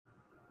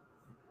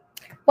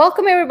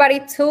Welcome, everybody,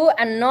 to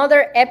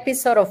another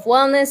episode of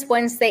Wellness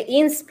Wednesday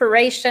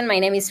Inspiration. My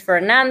name is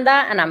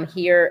Fernanda, and I'm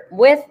here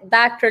with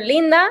Dr.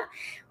 Linda.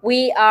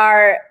 We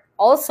are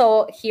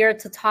also here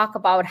to talk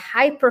about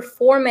high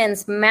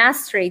performance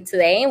mastery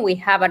today. We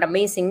have an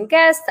amazing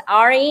guest,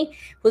 Ari,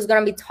 who's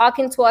going to be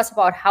talking to us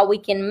about how we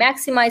can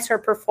maximize our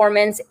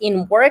performance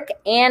in work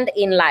and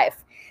in life.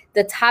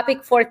 The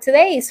topic for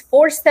today is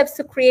 4 steps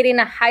to creating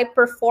a high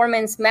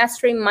performance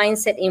mastery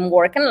mindset in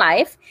work and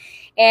life.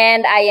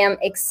 And I am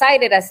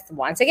excited as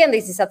once again,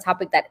 this is a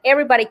topic that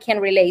everybody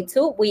can relate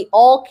to. We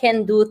all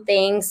can do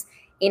things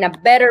in a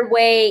better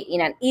way,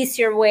 in an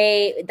easier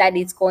way, that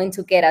is going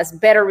to get us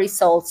better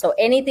results. So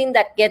anything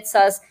that gets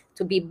us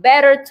to be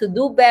better, to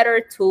do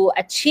better, to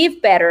achieve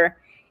better,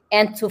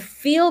 and to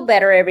feel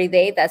better every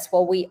day, that's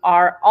what we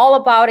are all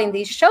about in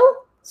this show.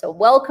 So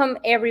welcome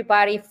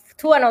everybody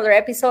to another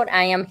episode.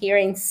 I am here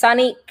in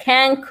sunny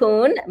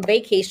Cancun,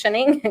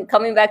 vacationing and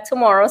coming back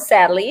tomorrow,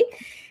 sadly.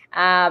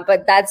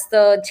 But that's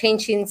the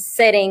changing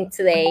setting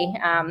today.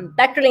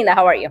 Dr. Linda,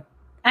 how are you?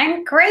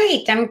 I'm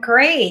great.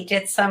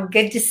 It's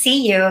good to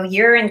see you.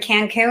 You're in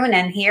Cancun,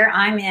 and here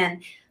I'm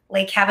in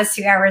Lake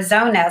Havasu,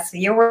 Arizona. So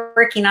you're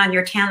working on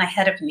your tan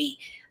ahead of me.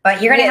 But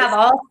you're going to have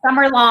all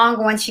summer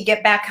long once you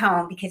get back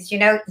home, because, you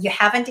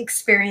haven't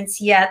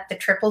experienced yet the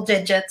triple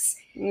digits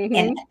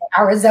in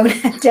Arizona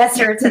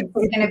deserts. And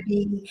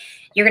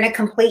you're going to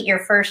complete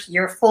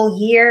your full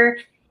year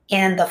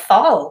in the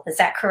fall. Is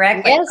that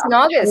correct? Yes, in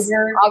August.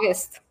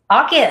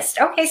 August.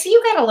 Okay, so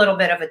you got a little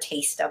bit of a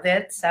taste of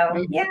it.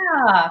 So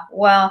yeah,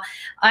 well,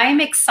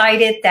 I'm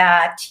excited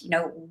that,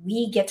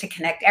 we get to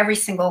connect every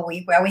single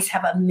week. We always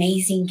have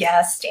amazing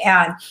guests,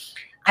 and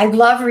I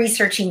love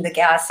researching the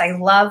guests. I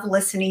love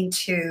listening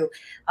to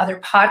other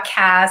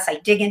podcasts. I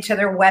dig into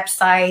their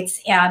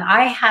websites, and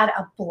I had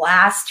a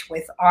blast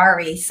with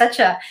Ari.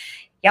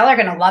 Y'all are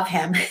going to love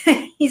him.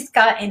 He's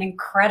got an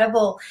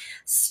incredible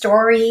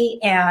story.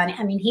 And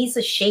I mean, he's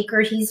a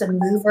shaker. He's a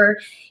mover.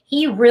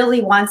 He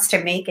really wants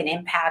to make an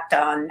impact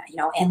on,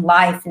 in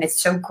life. And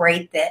it's so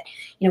great that,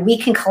 we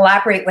can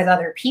collaborate with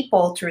other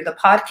people through the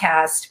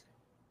podcast.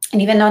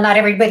 And even though not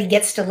everybody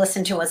gets to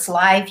listen to us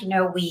live,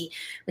 we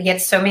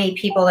get so many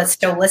people that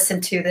still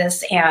listen to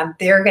this, and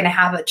they're going to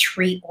have a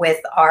treat with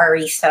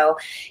Ari. So,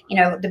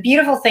 the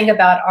beautiful thing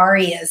about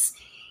Ari is,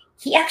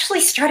 he actually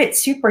started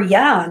super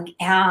young,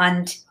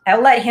 and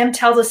I'll let him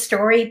tell the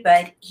story,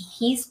 but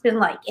he's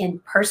been in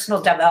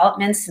personal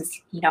development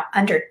since,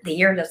 under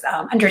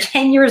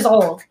 10 years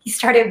old. He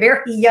started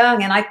very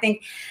young, and I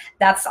think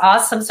that's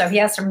awesome. So he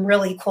has some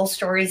really cool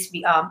stories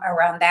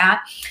around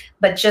that,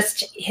 but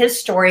just his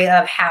story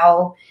of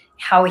how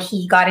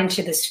he got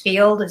into this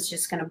field is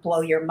just going to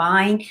blow your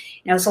mind.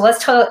 So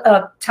let's I'm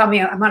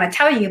going to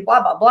tell you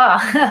blah, blah,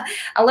 blah,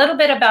 a little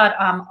bit about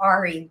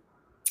Ari.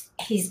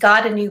 He's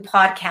got a new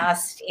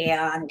podcast,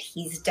 and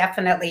he's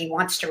definitely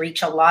wants to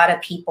reach a lot of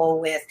people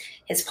with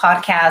his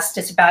podcast.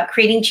 It's about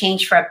creating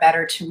change for a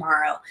better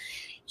tomorrow.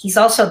 He's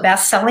also a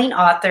best-selling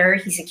author.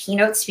 He's a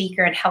keynote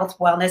speaker in health,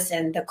 wellness,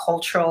 and the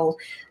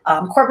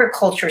corporate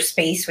culture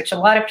space, which a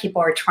lot of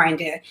people are trying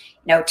to,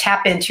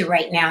 tap into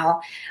right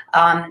now.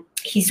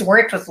 He's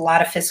worked with a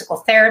lot of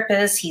physical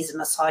therapists. He's a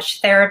massage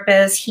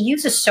therapist. He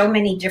uses so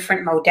many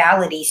different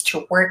modalities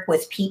to work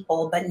with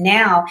people, but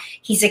now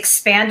he's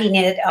expanding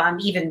it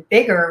even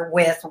bigger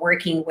with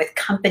working with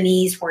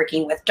companies,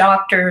 working with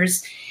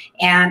doctors.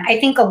 And I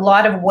think a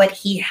lot of what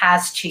he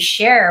has to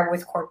share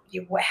with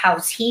how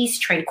he's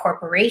trained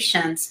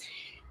corporations,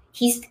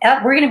 we're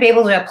going to be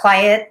able to apply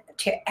it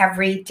to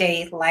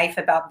everyday life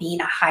about being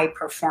a high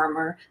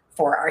performer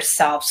for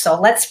ourselves. So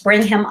let's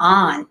bring him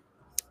on.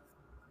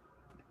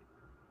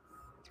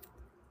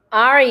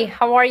 Ari,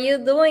 how are you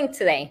doing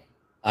today?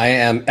 I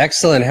am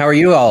excellent. How are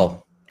you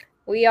all?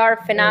 We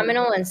are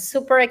phenomenal and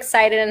super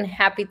excited and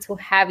happy to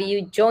have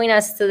you join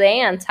us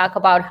today and talk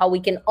about how we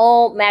can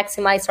all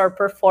maximize our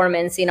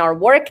performance in our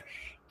work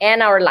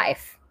and our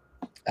life.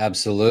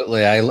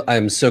 Absolutely.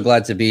 I'm so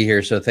glad to be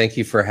here. So thank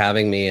you for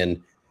having me and,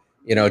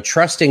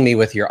 trusting me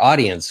with your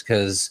audience,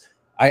 because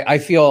I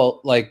feel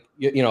like,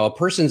 a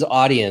person's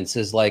audience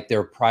is like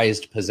their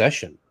prized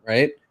possession,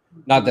 right?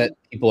 Not that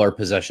people are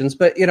possessions,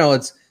 but,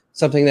 it's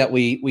something that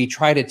we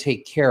try to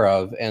take care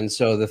of. And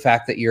so the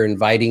fact that you're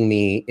inviting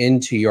me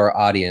into your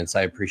audience,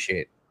 I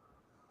appreciate.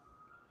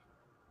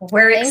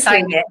 We're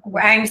excited.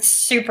 I'm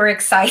super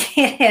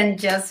excited. And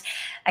just,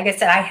 like I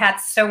said, I had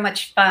so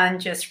much fun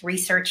just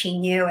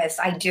researching you, as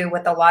I do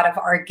with a lot of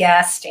our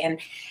guests. And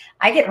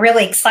I get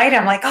really excited.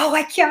 I'm like, oh,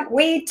 I can't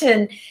wait.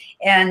 And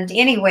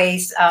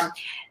anyways,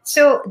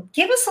 so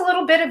give us a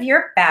little bit of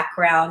your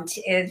background.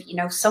 If,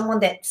 someone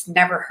that's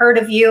never heard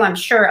of you, I'm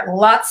sure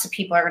lots of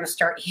people are going to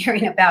start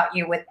hearing about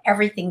you with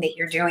everything that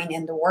you're doing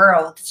in the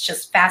world. It's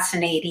just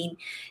fascinating.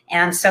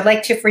 And so I'd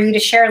like for you to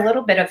share a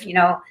little bit of,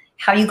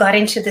 how you got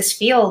into this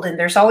field. And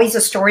there's always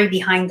a story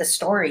behind the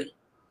story.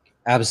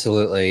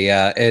 Absolutely.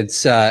 Yeah.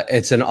 It's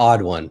an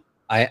odd one.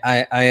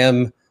 I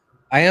am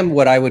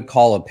what I would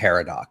call a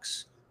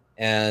paradox.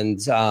 And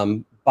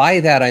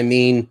by that, I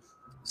mean,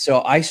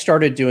 so I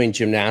started doing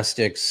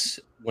gymnastics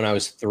when I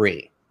was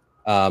 3.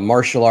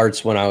 martial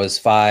arts when I was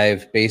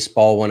 5,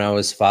 baseball when I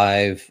was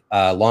 5,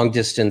 long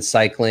distance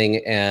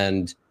cycling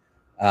and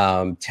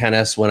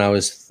tennis when I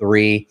was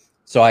 3.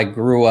 So I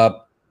grew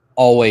up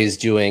always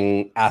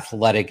doing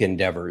athletic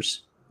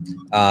endeavors.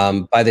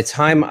 By the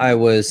time I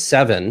was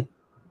 7,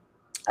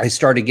 I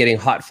started getting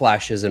hot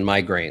flashes and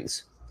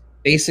migraines,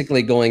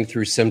 basically going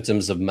through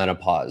symptoms of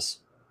menopause.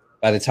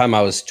 By the time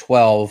I was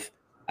 12,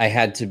 I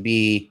had to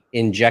be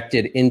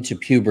injected into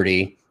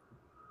puberty.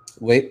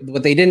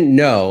 What they didn't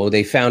know,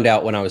 they found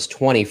out when I was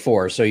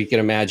 24. So you can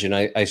imagine,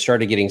 I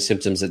started getting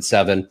symptoms at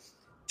 7.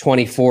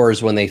 24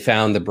 is when they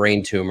found the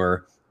brain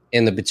tumor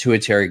in the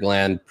pituitary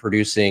gland,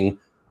 producing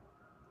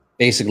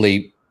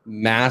basically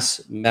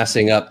mass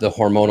messing up the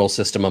hormonal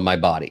system of my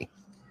body.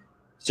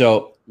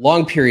 So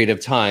long period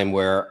of time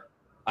where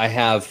I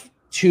have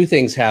 2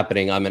 things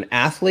happening. I'm an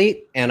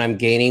athlete and I'm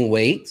gaining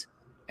weight,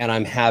 and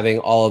I'm having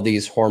all of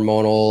these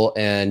hormonal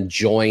and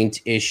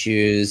joint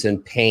issues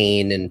and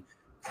pain and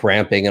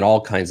cramping and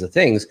all kinds of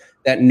things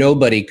that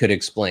nobody could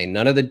explain.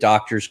 None of the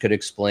doctors could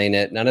explain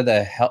it. None of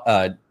the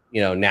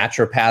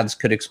naturopaths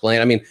could explain.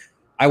 I mean,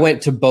 I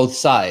went to both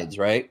sides,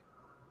 right?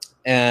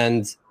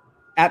 And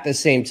at the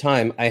same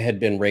time, I had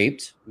been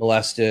raped,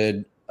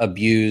 molested,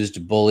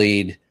 abused,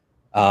 bullied,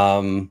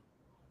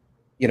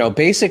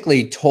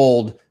 basically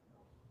told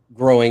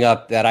growing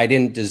up that I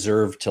didn't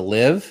deserve to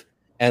live,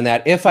 and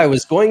that if I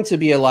was going to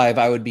be alive,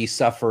 I would be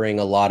suffering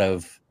a lot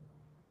of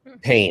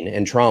pain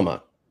and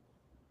trauma.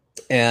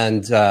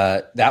 And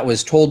that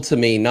was told to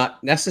me,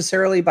 not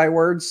necessarily by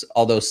words,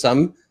 although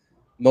some,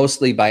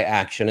 mostly by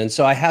action. And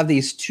so I have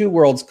these 2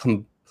 worlds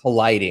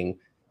colliding.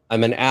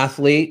 I'm an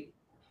athlete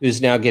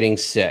who's now getting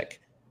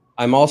sick.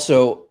 I'm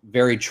also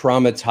very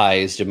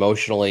traumatized,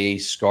 emotionally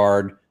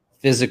scarred,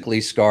 physically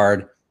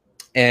scarred.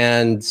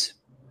 And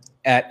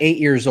at 8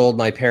 years old,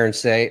 my parents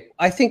say,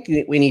 I think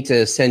we need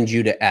to send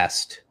you to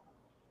EST.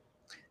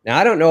 Now,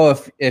 I don't know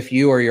if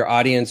you or your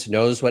audience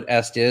knows what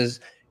EST is.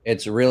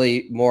 It's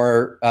really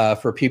more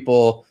for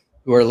people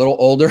who are a little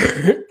older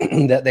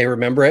that they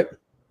remember it.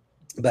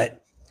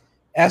 But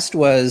EST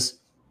was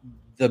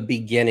the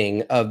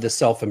beginning of the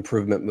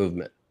self-improvement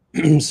movement.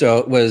 So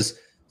it was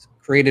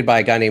created by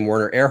a guy named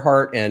Werner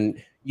Erhard,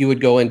 and you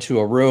would go into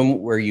a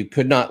room where you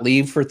could not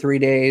leave for 3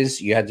 days.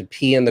 You had to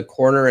pee in the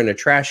corner in a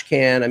trash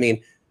can. I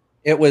mean,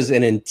 it was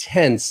an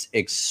intense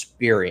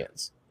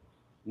experience.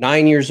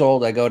 9 years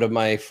old, I go to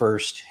my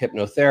first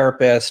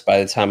hypnotherapist.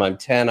 By the time I'm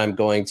 10, I'm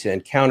going to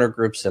encounter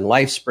groups in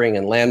LifeSpring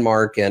and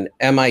Landmark and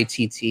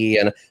MITT.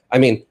 And I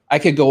mean, I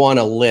could go on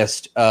a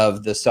list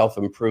of the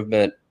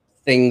self-improvement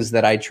things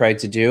that I tried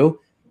to do,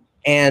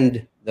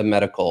 and the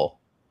medical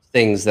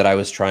things that I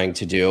was trying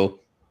to do,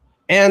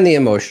 and the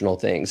emotional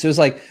things. It was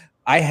like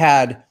I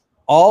had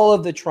all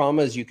of the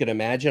traumas you could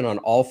imagine on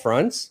all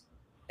fronts.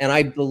 And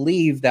I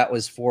believe that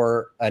was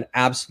for an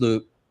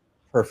absolute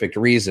perfect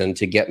reason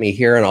to get me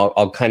here. And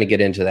I'll kind of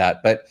get into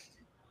that. But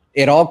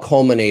it all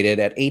culminated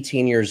at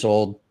 18 years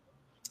old.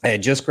 I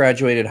had just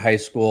graduated high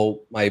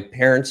school. My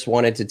parents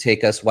wanted to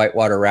take us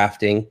whitewater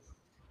rafting.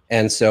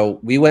 And so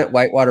we went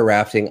whitewater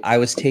rafting. I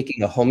was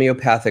taking a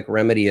homeopathic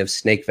remedy of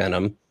snake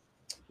venom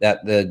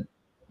that the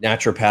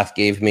naturopath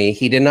gave me.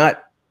 He did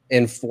not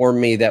inform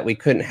me that we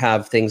couldn't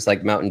have things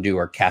like Mountain Dew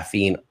or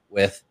caffeine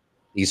with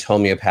these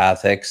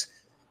homeopathics.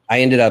 I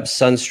ended up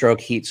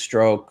sunstroke, heat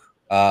stroke,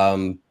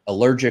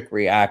 allergic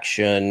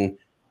reaction.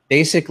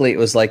 Basically, it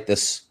was like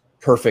this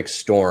perfect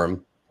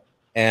storm.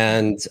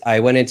 And I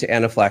went into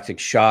anaphylactic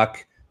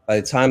shock.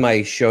 By the time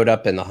I showed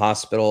up in the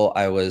hospital,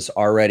 I was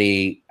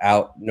already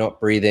out, not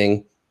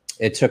breathing.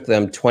 It took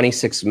them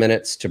 26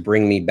 minutes to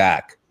bring me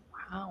back.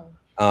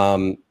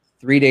 Wow.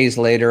 3 days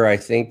later, I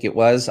think it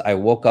was, I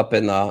woke up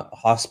in the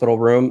hospital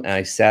room and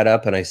I sat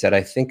up and I said,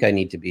 I think I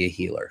need to be a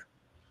healer.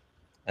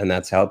 And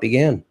that's how it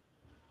began.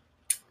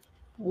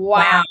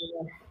 Wow.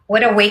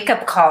 What a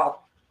wake-up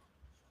call.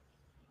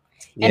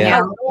 And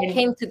how it all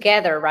came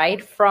together,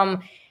 right?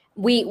 From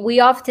we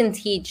often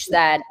teach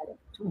that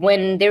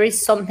when there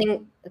is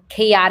something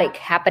chaotic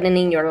happening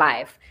in your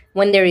life,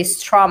 when there is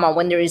trauma,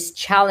 when there is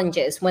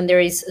challenges,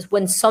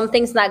 when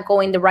something's not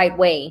going the right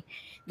way,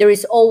 there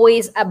is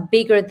always a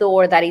bigger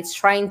door that it's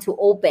trying to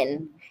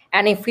open.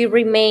 And if we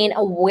remain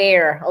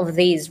aware of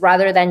these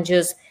rather than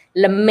just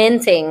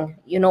lamenting,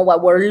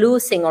 what we're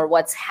losing or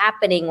what's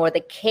happening or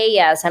the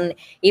chaos, and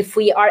if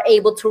we are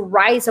able to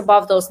rise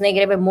above those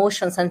negative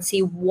emotions and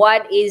see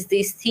what is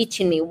this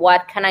teaching me,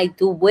 what can I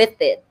do with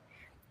it,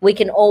 we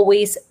can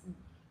always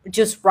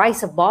just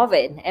rise above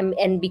it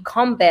and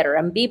become better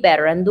and be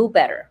better and do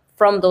better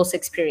from those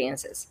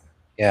experiences.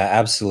 Yeah,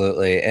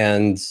 absolutely.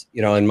 And,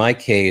 in my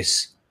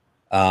case,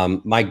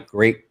 my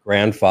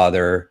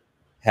great-grandfather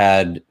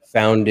had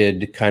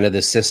founded kind of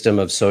the system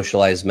of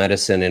socialized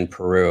medicine in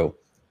Peru.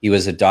 He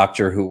was a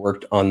doctor who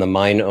worked on the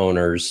mine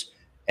owners,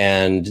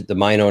 and the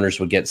mine owners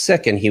would get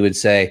sick, and he would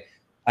say,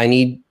 I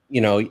need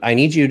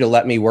you to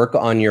let me work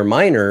on your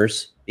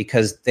miners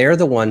because they're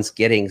the ones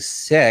getting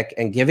sick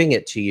and giving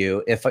it to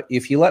you.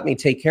 If you let me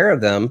take care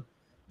of them,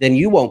 then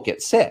you won't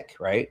get sick,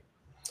 right?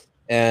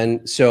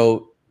 And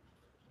so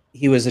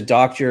he was a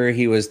doctor.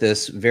 He was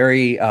this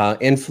very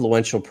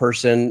influential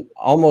person,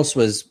 almost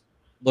was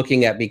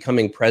looking at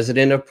becoming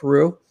president of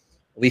Peru.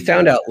 We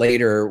found out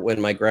later when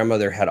my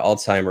grandmother had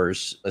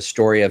Alzheimer's, a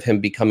story of him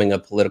becoming a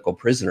political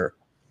prisoner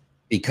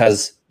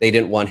because they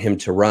didn't want him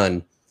to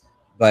run.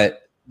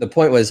 But the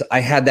point was,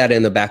 I had that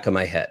in the back of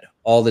my head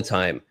all the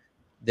time.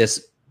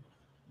 This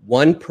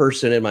one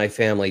person in my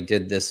family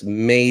did this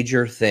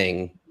major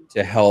thing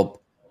to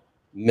help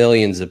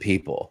millions of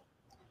people.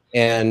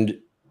 And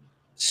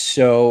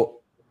so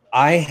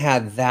I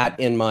had that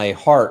in my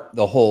heart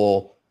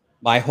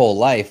my whole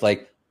life.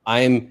 Like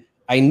I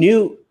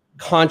knew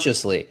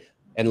consciously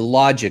and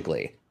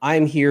logically,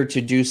 I'm here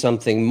to do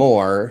something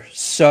more.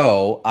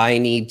 So I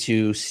need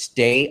to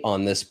stay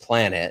on this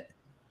planet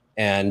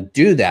and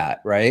do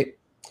that. Right.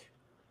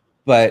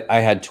 But I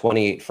had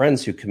 28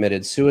 friends who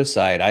committed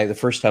suicide. The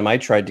first time I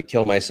tried to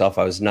kill myself,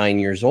 I was 9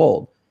 years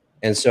old.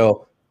 And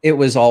so it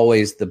was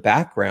always the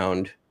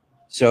background.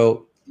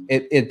 So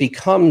it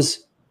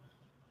becomes,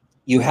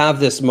 you have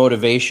this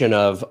motivation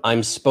of,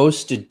 I'm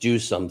supposed to do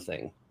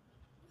something.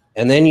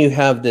 And then you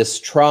have this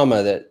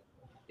trauma that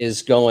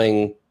is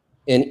going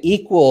in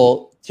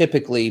equal,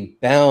 typically,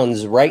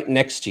 bounds right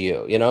next to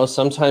you. You know,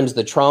 sometimes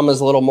the trauma is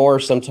a little more,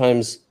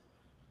 sometimes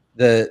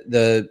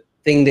the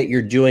thing that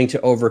you're doing to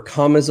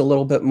overcome is a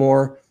little bit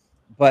more,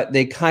 but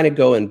they kind of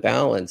go in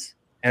balance.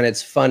 And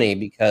it's funny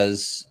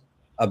because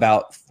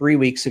about 3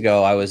 weeks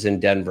ago, I was in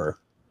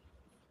Denver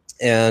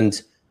and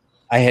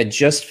I had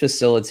just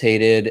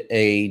facilitated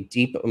a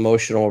deep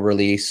emotional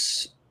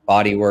release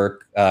bodywork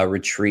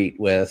retreat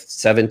with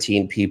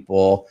 17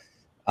 people.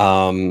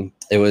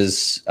 It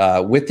was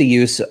with the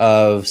use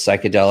of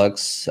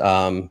psychedelics,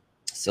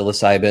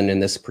 psilocybin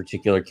in this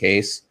particular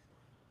case.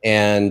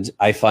 And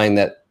I find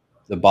that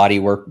the body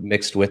work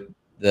mixed with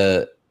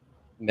the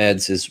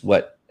meds is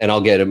what, and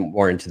I'll get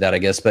more into that, I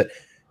guess, but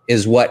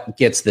is what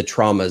gets the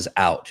traumas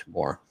out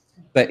more.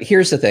 But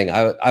here's the thing.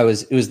 it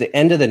was the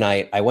end of the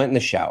night. I went in the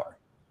shower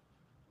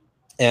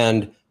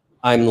and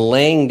I'm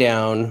laying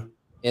down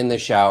in the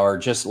shower,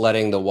 just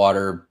letting the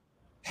water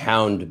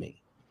pound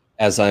me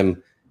as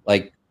I'm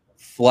like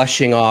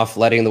flushing off,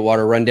 letting the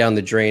water run down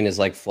the drain is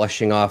like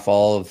flushing off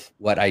all of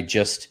what I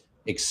just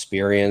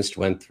experienced,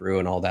 went through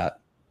and all that.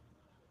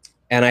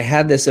 And I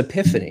had this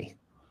epiphany.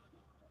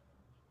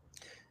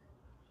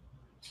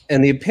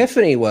 And the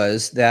epiphany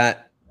was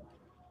that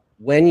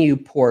when you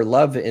pour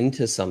love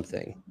into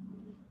something,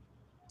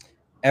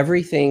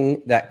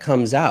 everything that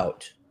comes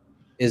out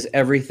is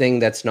everything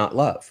that's not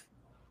love.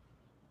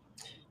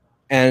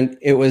 And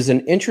it was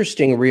an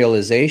interesting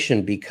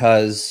realization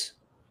because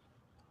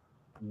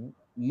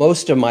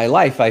most of my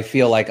life, I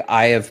feel like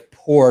I have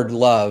poured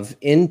love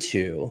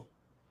into,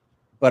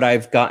 but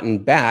I've gotten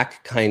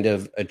back kind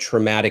of a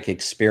traumatic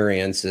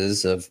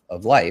experiences of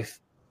life.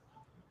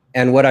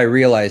 And what I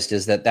realized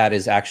is that that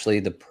is actually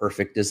the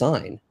perfect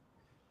design,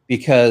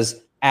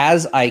 because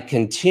as I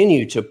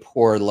continue to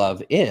pour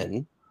love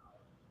in,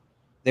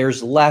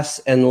 there's less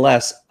and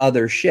less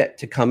other shit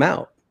to come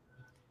out.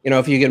 You know,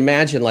 if you can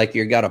imagine, like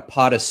you got a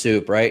pot of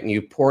soup, right? And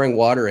you're pouring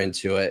water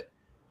into it.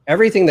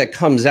 Everything that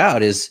comes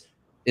out is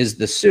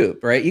the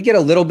soup, right? You get a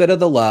little bit of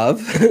the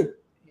love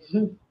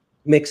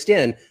mixed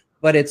in,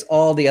 but it's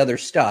all the other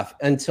stuff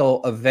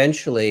until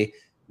eventually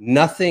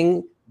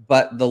nothing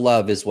but the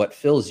love is what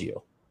fills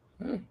you,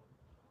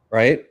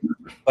 right?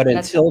 But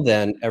until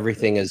then,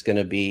 everything is going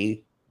to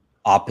be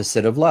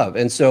opposite of love.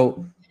 And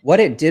so what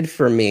it did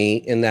for me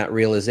in that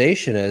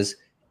realization is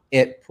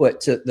it put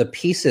the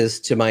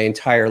pieces to my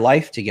entire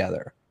life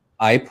together.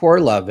 I pour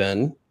love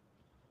in.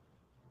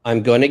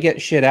 I'm going to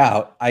get shit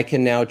out. I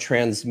can now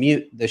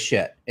transmute the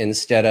shit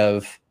instead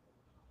of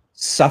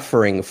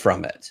suffering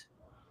from it.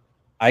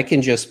 I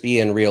can just be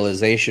in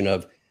realization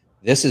of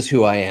this is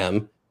who I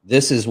am.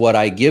 This is what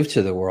I give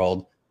to the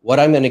world. What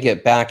I'm going to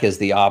get back is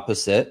the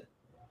opposite.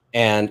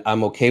 And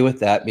I'm okay with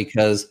that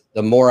because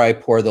the more I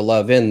pour the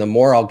love in, the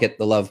more I'll get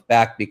the love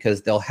back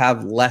because they'll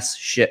have less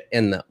shit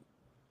in them.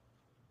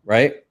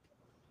 Right?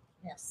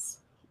 Yes.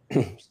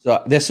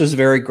 So this was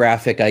very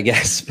graphic, I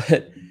guess,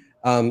 but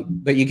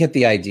you get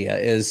the idea.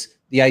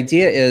 The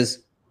idea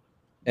is,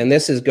 and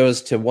this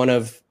goes to one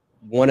of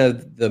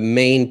the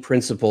main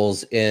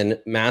principles in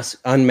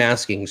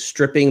unmasking,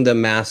 stripping the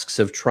masks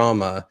of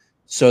trauma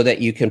so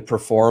that you can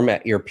perform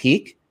at your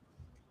peak.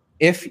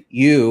 If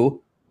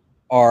you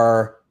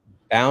are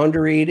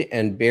boundaried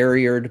and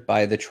barriered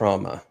by the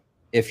trauma,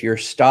 if you're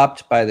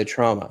stopped by the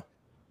trauma,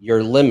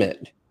 your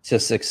limit to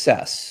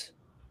success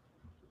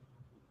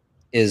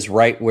is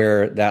right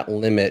where that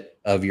limit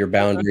of your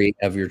boundary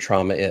of your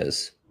trauma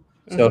is.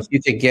 So if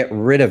you can get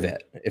rid of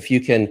it, if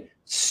you can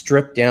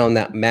strip down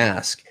that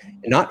mask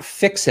and not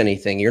fix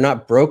anything, you're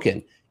not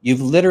broken.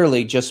 You've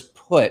literally just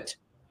put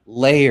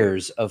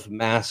layers of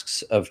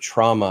masks of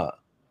trauma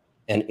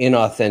and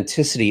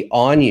inauthenticity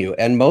on you.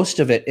 And most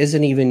of it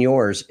isn't even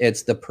yours.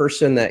 It's the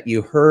person that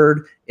you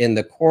heard in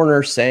the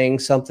corner saying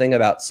something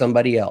about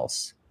somebody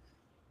else.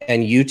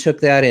 And you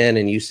took that in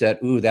and you said,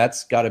 ooh,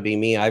 that's got to be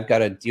me. I've got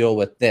to deal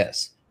with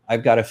this.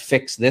 I've got to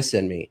fix this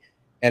in me.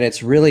 And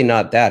it's really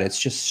not that. It's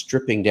just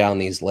stripping down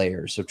these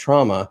layers of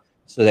trauma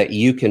so that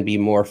you can be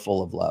more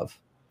full of love.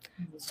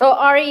 So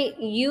Ari,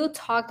 you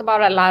talked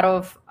about a lot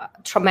of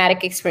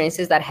traumatic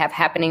experiences that have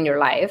happened in your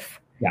life.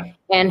 Yeah.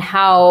 And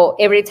how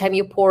every time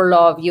you pour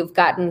love, you've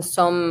gotten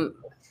some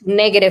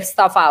negative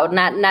stuff out,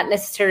 not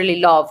necessarily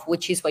love,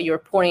 which is what you're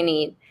pouring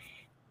in.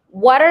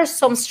 What are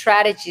some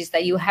strategies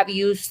that you have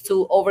used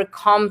to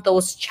overcome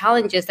those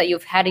challenges that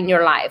you've had in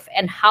your life?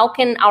 And how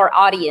can our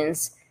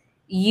audience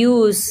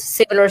use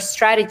similar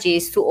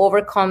strategies to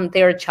overcome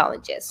their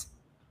challenges?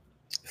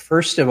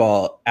 First of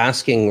all,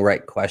 asking the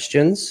right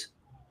questions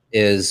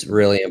is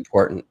really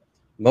important.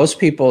 Most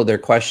people, their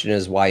question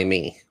is, why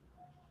me?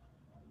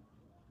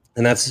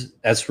 And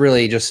that's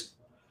really just,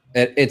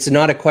 it's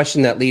not a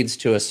question that leads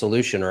to a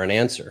solution or an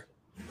answer.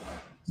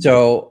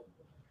 So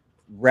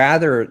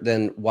rather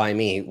than why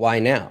me, why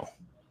now?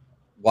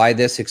 Why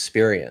this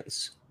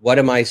experience? What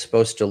am I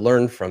supposed to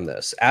learn from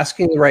this?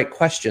 Asking the right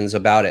questions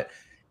about it.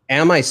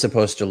 Am I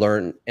supposed to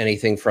learn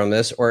anything from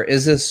this, or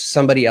is this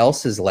somebody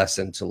else's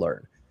lesson to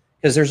learn?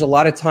 Because there's a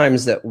lot of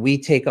times that we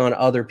take on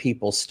other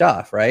people's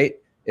stuff, right?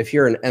 If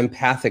you're an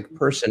empathic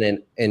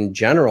person in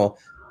general,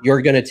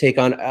 you're going to take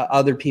on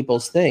other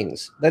people's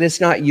things that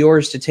it's not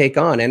yours to take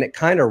on. And it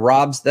kind of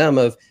robs them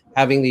of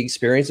having the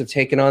experience of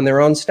taking on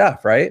their own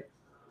stuff, right?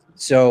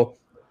 So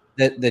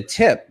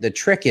the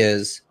trick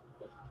is,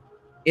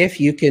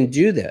 if you can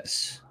do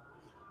this,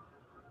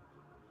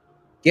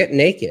 get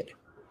naked,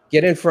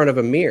 get in front of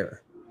a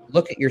mirror,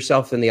 look at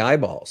yourself in the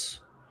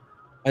eyeballs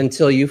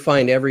until you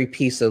find every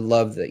piece of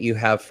love that you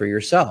have for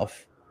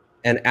yourself,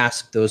 and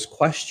ask those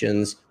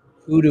questions.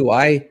 Who do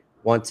I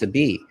want to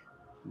be?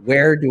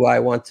 Where do I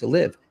want to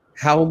live?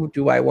 How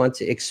do I want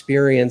to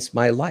experience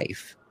my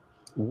life?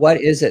 What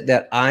is it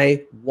that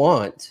I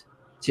want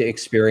to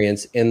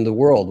experience in the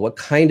world? What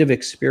kind of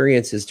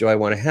experiences do I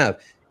want to have?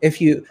 If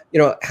you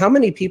know, how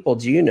many people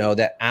do you know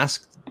that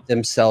ask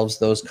themselves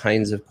those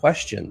kinds of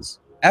questions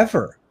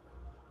ever?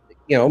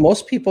 You know,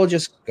 most people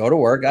just go to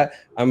work.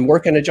 I'm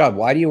working a job.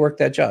 Why do you work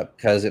that job?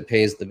 Because it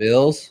pays the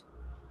bills.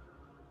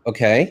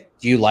 Okay.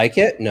 Do you like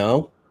it?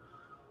 No.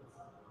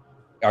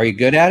 Are you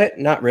good at it?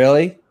 Not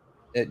really.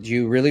 Do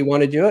you really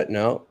want to do it?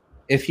 No.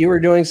 If you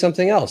were doing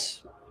something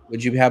else,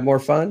 would you have more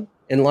fun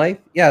in life?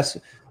 Yes.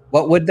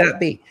 What would that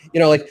be? You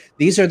know, like,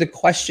 these are the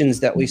questions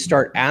that we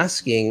start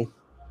asking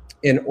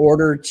in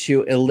order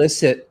to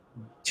elicit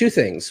two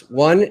things.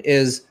 One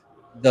is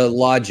the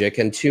logic,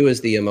 and two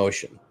is the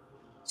emotion.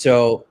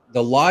 So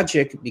the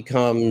logic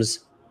becomes,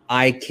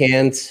 I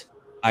can't,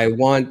 I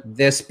want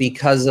this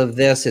because of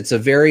this. It's a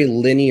very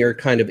linear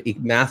kind of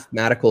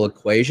mathematical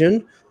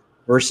equation,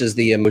 versus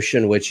the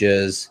emotion, which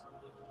is,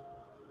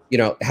 you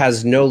know,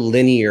 has no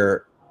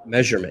linear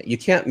measurement. You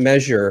can't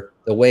measure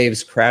the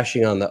waves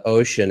crashing on the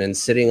ocean and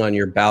sitting on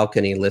your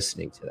balcony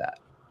listening to that,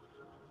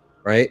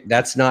 right?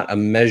 That's not a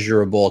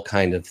measurable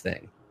kind of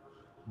thing,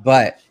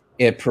 but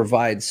it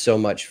provides so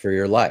much for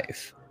your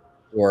life.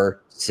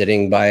 Or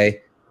sitting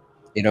by,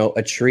 you know,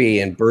 a tree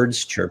and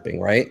birds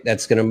chirping, right?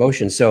 That's an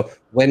emotion. So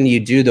when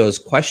you do those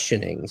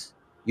questionings,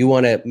 you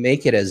want to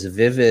make it as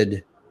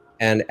vivid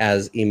and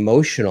as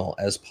emotional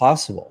as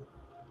possible,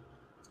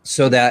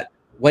 so that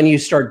when you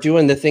start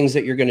doing the things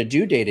that you're going to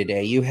do day to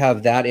day, you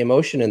have that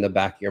emotion in the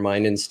back of your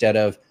mind, instead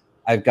of,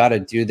 I've got to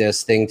do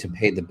this thing to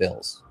pay the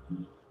bills.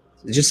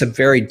 It's just a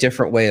very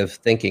different way of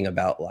thinking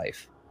about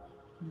life.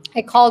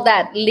 I call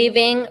that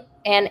living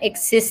and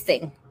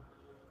existing.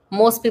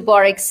 Most people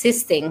are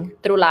existing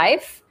through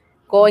life,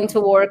 going to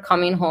work,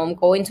 coming home,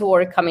 going to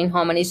work, coming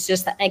home, and it's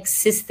just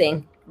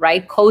existing,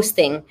 right?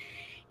 Coasting.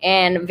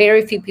 And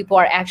very few people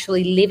are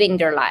actually living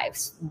their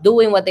lives,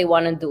 doing what they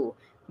want to do,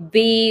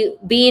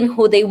 being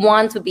who they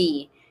want to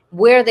be,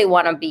 where they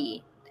want to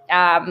be,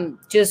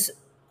 just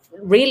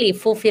really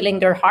fulfilling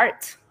their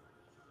heart.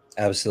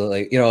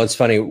 Absolutely. You know, it's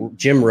funny,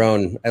 Jim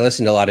Rohn, I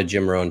listen to a lot of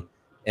Jim Rohn,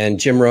 and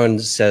Jim Rohn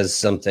says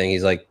something.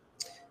 He's like,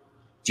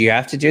 do you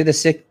have to do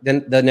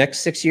the next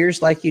 6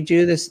 years like you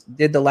did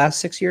the last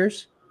 6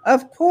 years?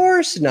 Of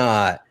course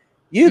not.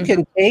 You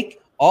can take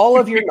all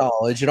of your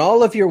knowledge and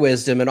all of your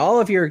wisdom and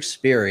all of your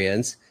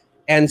experience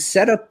and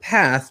set a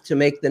path to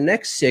make the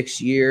next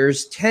 6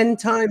 years 10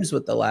 times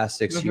what the last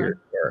 6 years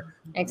were.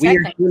 Exactly.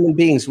 We are human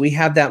beings. We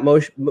have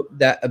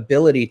that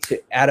ability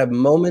to, at a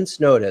moment's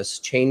notice,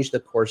 change the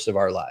course of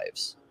our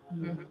lives.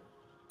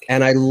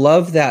 And I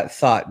love that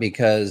thought,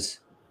 because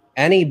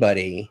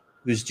anybody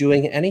who's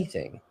doing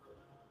anything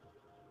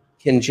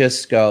can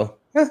just go,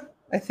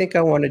 I think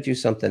I want to do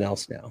something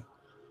else now.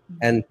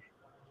 And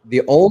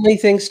the only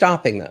thing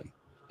stopping them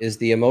is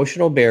the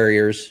emotional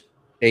barriers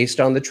based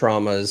on the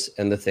traumas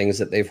and the things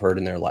that they've heard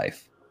in their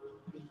life,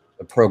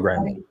 the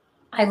programming.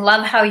 I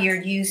love how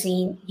you've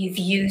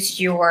used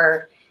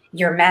your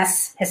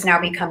mess has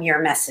now become your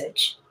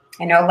message.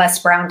 I know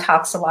Les Brown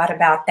talks a lot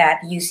about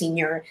that, using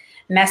your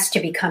mess to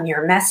become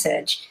your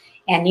message.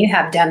 And you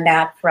have done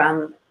that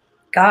from,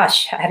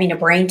 gosh, having a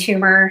brain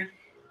tumor,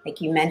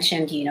 like you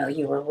mentioned, you know,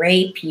 you were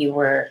raped, you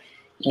were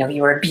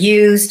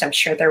abused. I'm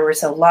sure there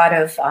was a lot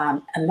of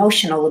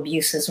emotional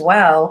abuse as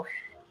well.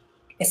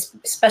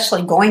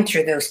 especially going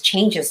through those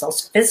changes,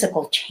 those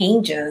physical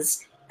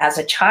changes as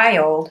a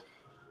child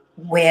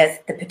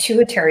with the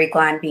pituitary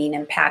gland being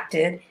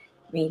impacted.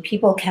 I mean,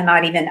 people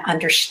cannot even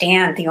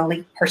understand. The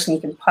only person you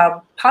can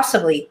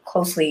possibly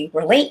closely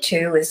relate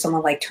to is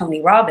someone like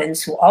Tony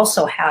Robbins, who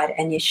also had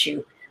an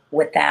issue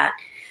with that.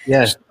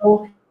 Yes.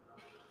 So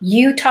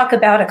you talk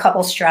about a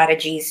couple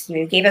strategies.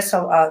 You gave us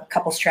a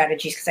couple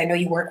strategies because I know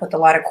you work with a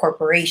lot of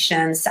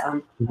corporations,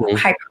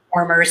 high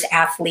performers,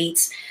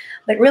 athletes,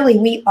 but really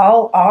we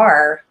all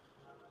are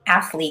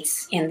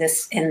athletes in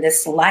this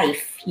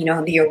life,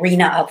 in the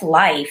arena of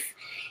life,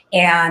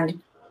 and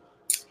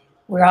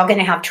we're all going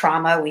to have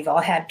trauma. We've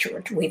all had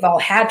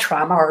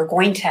trauma, or are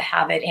going to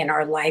have it in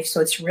our life. So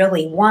it's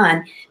really,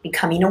 one,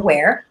 becoming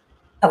aware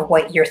of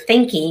what you're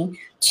thinking.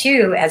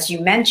 Two, as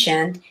you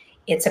mentioned,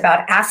 it's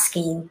about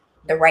asking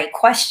the right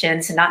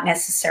questions and not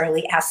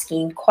necessarily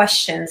asking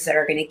questions that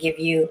are going to give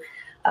you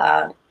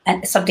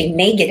something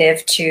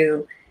negative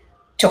to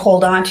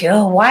hold on to.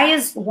 Oh,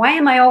 why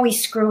am I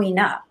always screwing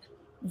up?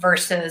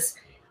 Versus,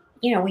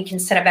 we can,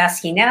 instead of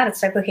asking that,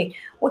 it's like, okay,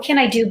 what can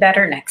I do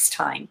better next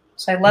time?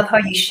 So I love how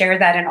you share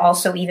that. And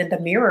also even the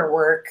mirror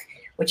work,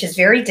 which is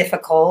very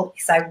difficult,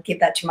 because I give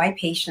that to my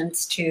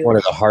patients too. One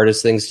of the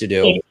hardest things to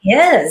do. It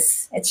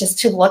is. It's just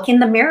to look in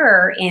the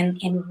mirror and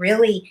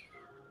really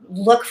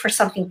look for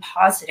something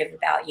positive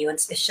about you.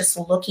 It's just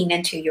looking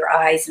into your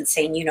eyes and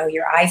saying,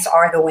 your eyes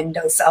are the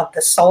windows of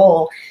the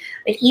soul.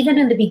 But even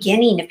in the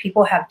beginning, if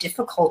people have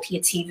difficulty,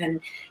 it's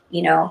even,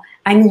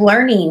 I'm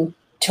learning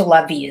to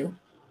love you.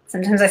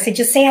 Sometimes I say,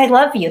 just say I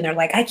love you. And they're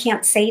like, I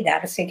can't say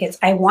that. I say, kids,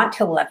 I want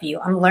to love you.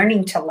 I'm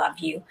learning to love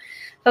you.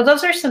 So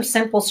those are some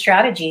simple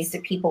strategies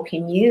that people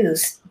can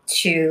use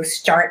to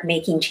start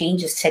making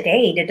changes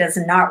today. It does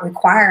not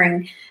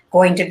requiring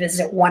going to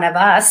visit one of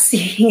us.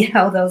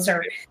 Those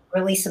are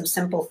really some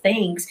simple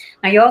things.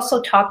 Now, you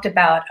also talked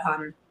about,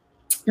 I'm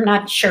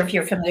not sure if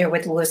you're familiar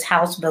with Lewis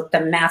Howes' book, The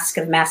Mask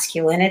of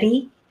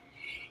Masculinity.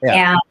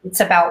 Yeah. And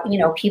it's about,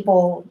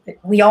 people,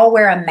 we all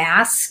wear a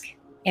mask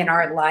in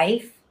our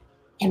life,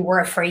 and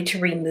we're afraid to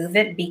remove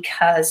it,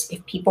 because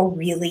if people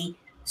really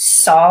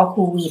saw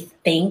who we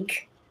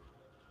think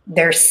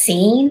they're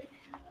seeing,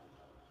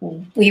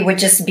 we would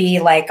just be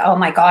like, oh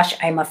my gosh,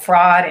 I'm a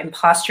fraud,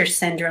 imposter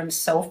syndrome,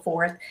 so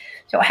forth.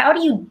 So how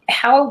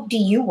do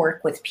you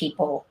work with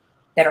people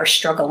that are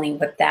struggling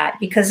with that?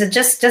 Because it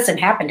just doesn't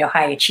happen to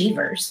high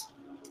achievers.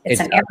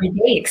 It's an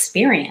everyday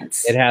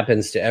experience. It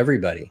happens to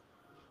everybody.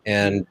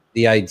 And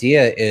the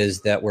idea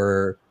is that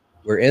we're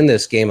in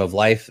this game of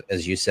life,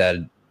 as you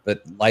said,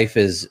 but life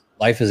is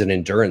an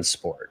endurance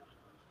sport.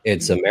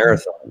 It's a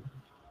marathon.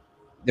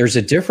 There's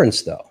a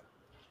difference though,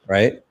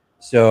 right?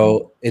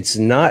 So it's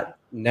not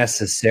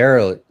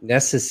necessary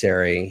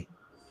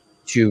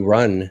to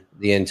run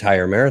the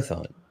entire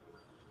marathon.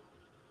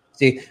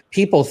 See,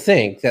 people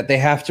think that they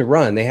have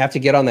to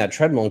get on that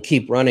treadmill and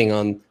keep running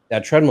on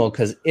that treadmill,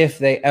 because if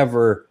they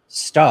ever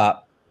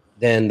stop,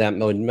 then that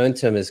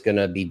momentum is going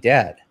to be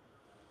dead.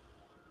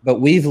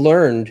 But we've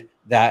learned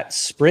that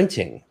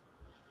sprinting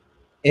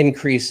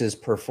increases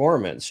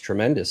performance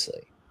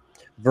tremendously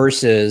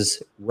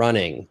versus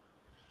running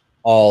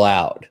all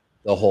out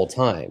the whole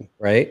time,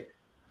 right?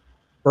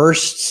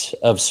 Bursts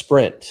of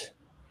sprint,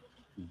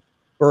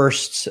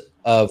 bursts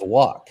of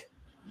walk,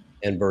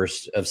 and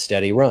bursts of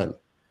steady run,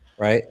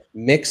 right?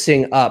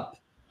 Mixing up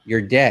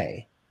your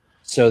day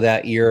so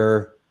that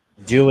you're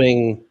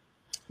doing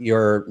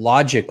your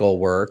logical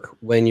work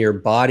when your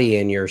body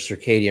and your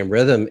circadian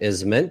rhythm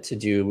is meant to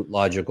do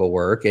logical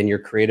work, and your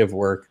creative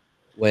work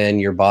when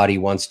your body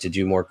wants to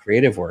do more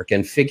creative work,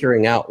 and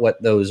figuring out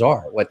what those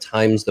are, what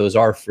times those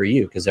are for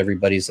you, because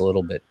everybody's a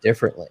little bit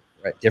different.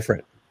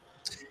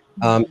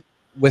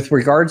 With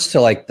regards to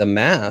like the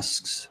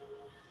masks,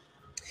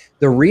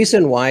 the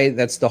reason why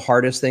that's the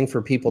hardest thing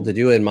for people to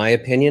do, in my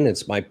opinion,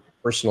 it's my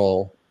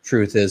personal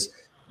truth, is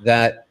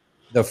that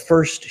the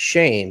first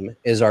shame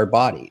is our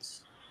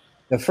bodies.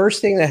 The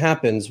first thing that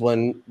happens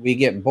when we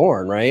get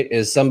born, right,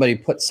 is somebody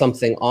puts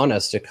something on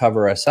us to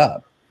cover us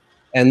up.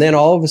 And then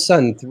all of a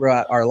sudden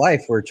throughout our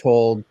life, we're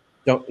told,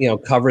 don't,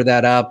 cover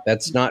that up.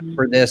 That's not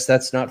for this.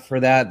 That's not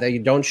for that. That you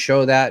don't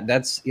show that.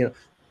 That's,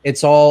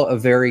 it's all a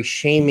very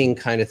shaming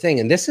kind of thing.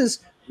 And this is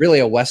really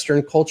a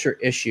Western culture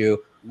issue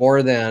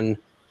more than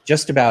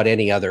just about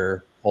any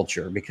other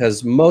culture,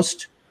 because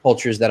most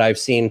cultures that I've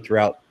seen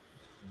throughout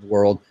the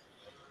world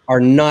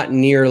are not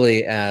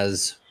nearly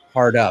as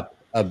hard up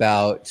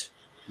about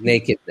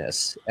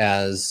nakedness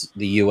as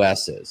the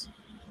US is.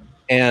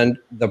 And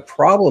the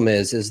problem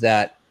is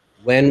that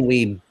when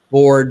we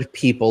board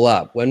people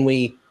up, when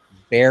we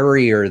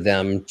barrier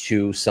them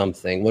to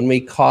something, when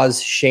we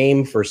cause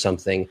shame for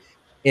something,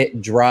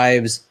 it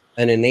drives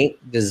an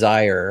innate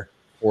desire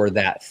for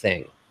that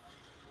thing,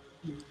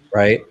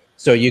 right?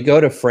 So you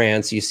go to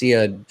France, you see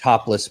a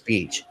topless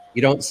beach.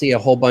 You don't see a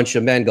whole bunch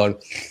of men going,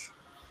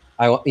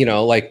 I've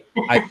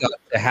got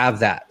to have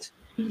that.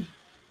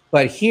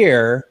 But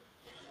here,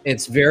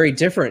 it's very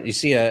different. You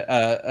see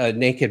a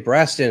naked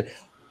breast, and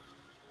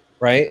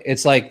right,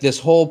 it's like this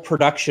whole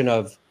production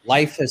of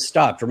life has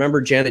stopped.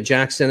 Remember Janet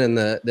Jackson and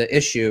the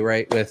issue,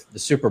 right, with the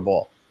Super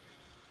Bowl?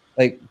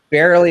 Like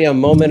barely a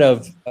moment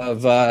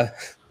of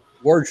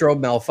wardrobe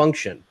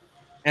malfunction.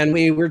 And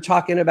we were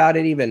talking about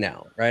it even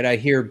now, right? I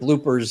hear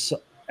bloopers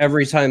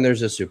every time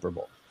there's a Super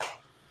Bowl.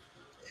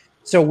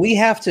 So we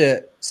have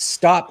to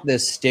stop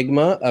this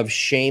stigma of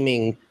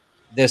shaming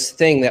this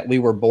thing that we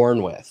were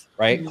born with,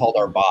 right? Mm-hmm. Called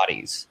our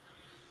bodies,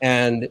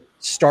 and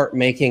start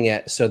making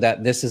it so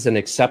that this is an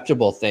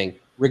acceptable thing,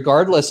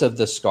 regardless of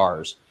the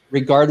scars,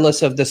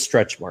 regardless of the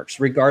stretch marks,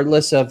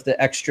 regardless of the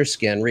extra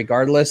skin,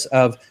 regardless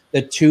of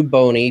the too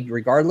bony,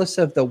 regardless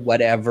of the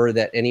whatever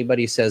that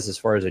anybody says as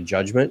far as a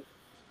judgment.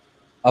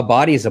 A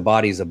body is a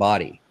body is a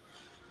body,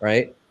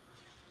 right?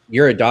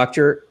 You're a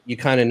doctor. You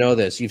kind of know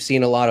this. You've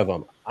seen a lot of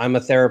them. I'm a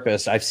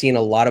therapist. I've seen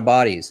a lot of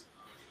bodies.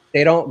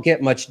 They don't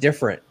get much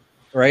different,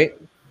 right?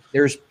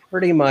 There's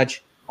pretty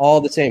much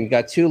all the same. You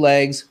got 2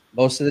 legs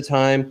most of the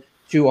time,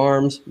 2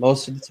 arms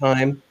most of the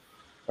time,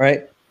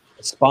 right?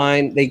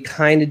 Spine, they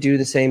kind of do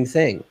the same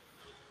thing.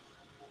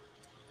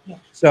 Yeah.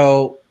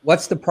 So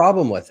what's the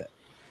problem with it?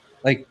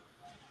 Like,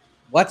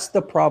 what's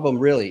the problem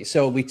really?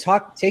 So we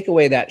take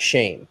away that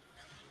shame.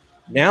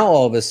 Now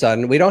all of a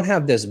sudden we don't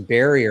have this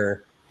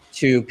barrier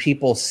to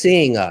people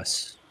seeing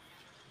us.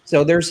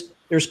 So there's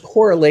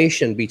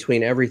correlation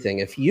between everything.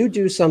 If you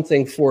do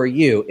something for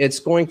you, it's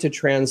going to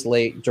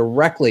translate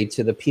directly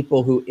to the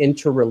people who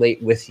interrelate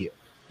with you.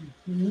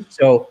 Mm-hmm.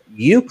 So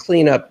you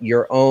clean up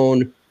your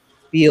own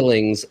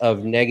feelings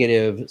of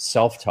negative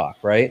self-talk,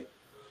 right?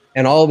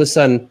 And all of a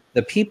sudden,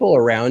 the people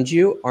around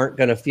you aren't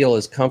going to feel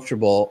as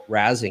comfortable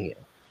razzing you.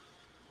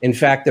 In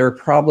fact, they're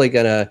probably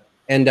going to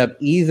end up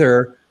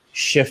either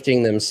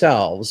shifting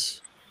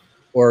themselves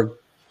or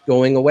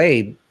going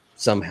away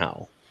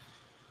somehow.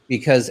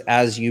 Because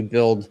as you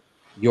build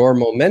your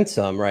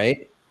momentum,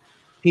 right,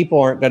 people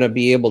aren't going to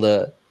be able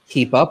to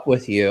keep up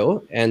with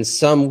you, and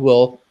some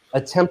will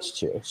attempt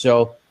to.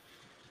 So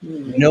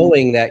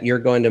knowing that you're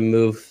going to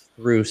move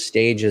through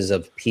stages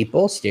of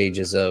people,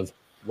 stages of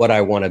what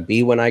I want to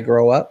be when I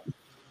grow up,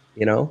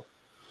 you know,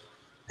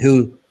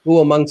 who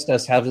amongst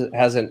us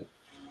hasn't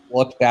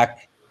looked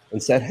back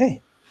and said,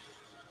 hey,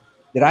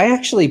 did I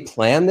actually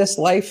plan this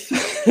life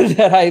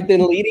that I've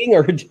been leading,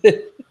 or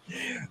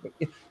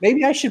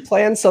maybe I should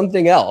plan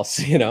something else,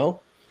 you know?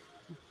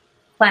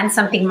 Plan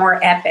something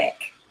more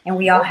epic. And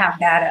we all have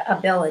that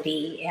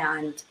ability.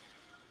 And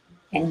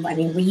I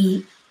mean,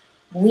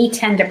 we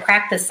tend to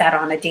practice that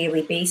on a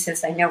daily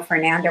basis. I know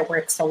Fernanda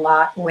works a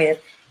lot with,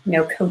 you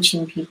know,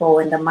 coaching people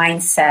in the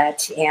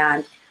mindset,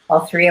 and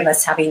all 3 of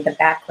us having the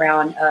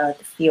background of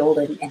the field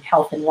and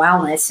health and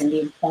wellness, and the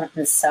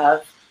importance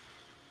of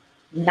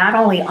not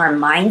only our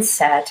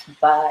mindset,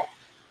 but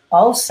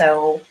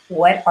also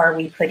what are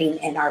we putting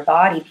in our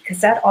body,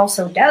 because that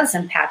also does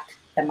impact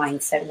the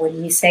mindset.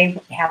 Wouldn't you say?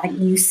 Haven't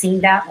you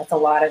seen that with a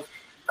lot of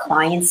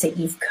clients that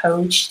you've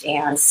coached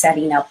and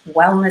setting up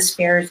wellness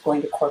fairs,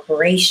 going to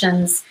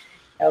corporations,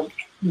 you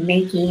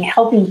know,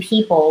 helping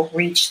people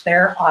reach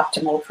their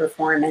optimal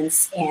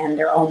performance and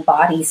their own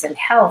bodies and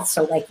health?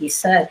 So like you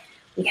said,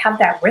 we have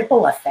that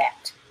ripple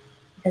effect,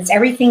 because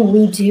everything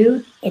we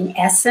do, in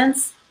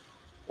essence,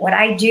 what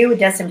I do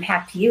does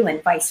impact you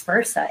and vice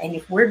versa. And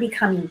if we're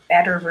becoming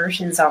better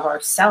versions of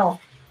ourselves,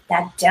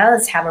 that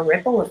does have a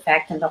ripple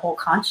effect in the whole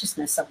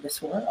consciousness of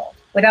this world.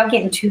 Without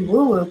getting too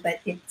woo-woo,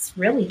 but it's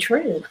really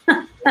true.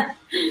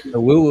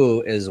 The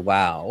woo-woo is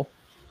wow.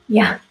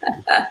 Yeah.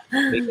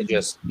 We could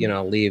just, you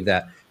know, leave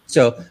that.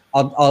 So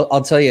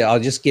I'll tell you, I'll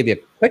just give you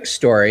a quick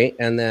story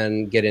and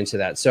then get into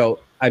that. So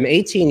I'm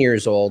 18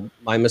 years old.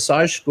 My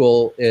massage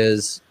school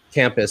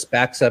campus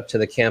backs up to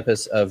the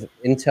campus of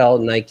Intel,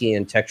 Nike,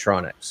 and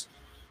Tektronix.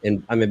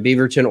 And I'm in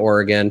Beaverton,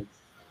 Oregon.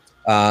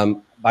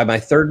 By my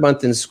 3rd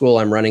month in school,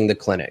 I'm running the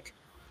clinic.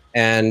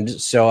 And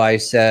so I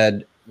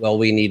said, well,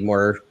 we need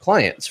more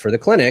clients for the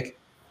clinic.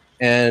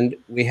 And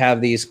we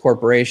have these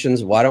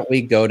corporations. Why don't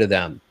we go to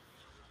them?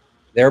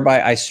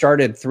 Thereby, I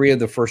started 3 of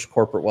the first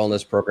corporate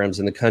wellness programs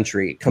in the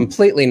country,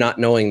 completely not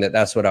knowing that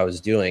that's what I was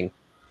doing.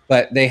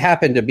 But they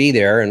happened to be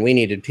there, and we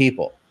needed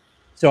people.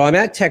 So I'm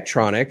at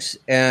Tektronix,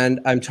 and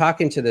I'm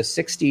talking to the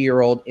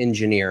 60-year-old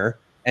engineer,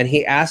 and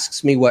he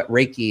asks me what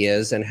Reiki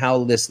is and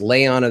how this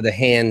lay on of the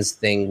hands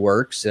thing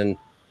works and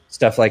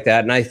stuff like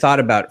that. And I thought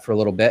about it for a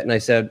little bit, and I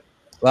said,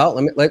 well,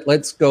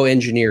 let's go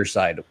engineer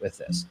side with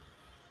this.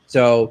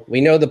 So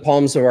we know the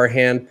palms of our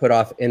hand put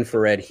off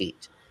infrared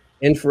heat.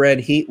 Infrared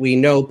heat, we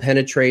know,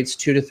 penetrates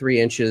 2 to 3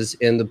 inches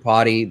in the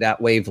body,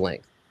 that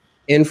wavelength.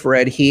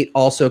 Infrared heat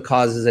also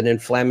causes an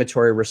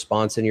inflammatory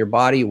response in your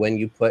body. When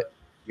you put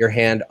your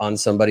hand on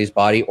somebody's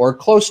body or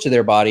close to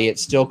their body, it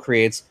still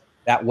creates,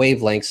 that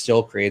wavelength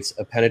still creates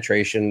a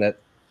penetration that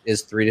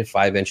is 3 to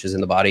 5 inches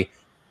in the body,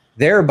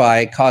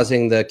 thereby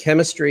causing the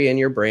chemistry in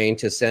your brain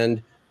to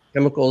send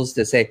chemicals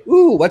to say,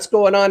 ooh, what's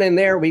going on in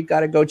there? We've got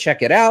to go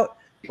check it out.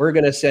 We're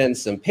going to send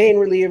some pain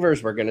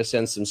relievers. We're going to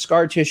send some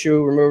scar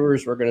tissue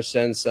removers. We're going to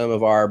send some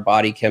of our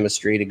body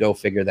chemistry to go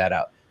figure that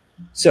out.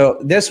 So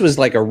this was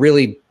like a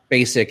really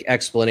basic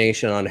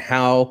explanation on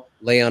how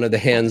lay on of the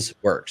hands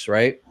works,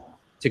 right?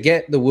 To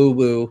get the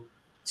woo-woo,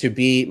 to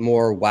be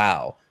more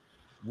wow.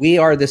 We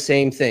are the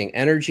same thing.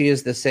 Energy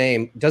is the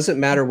same. Doesn't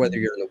matter whether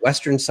you're on the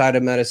Western side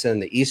of medicine,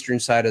 the Eastern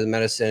side of the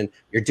medicine,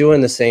 you're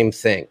doing the same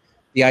thing.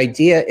 The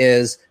idea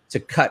is to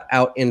cut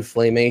out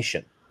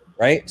inflammation,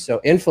 right? So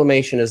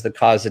inflammation is the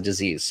cause of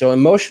disease. So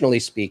emotionally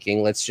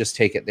speaking, let's just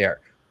take it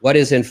there. What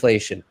is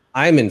inflation?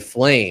 I'm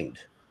inflamed.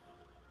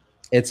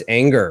 It's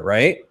anger,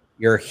 right?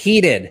 You're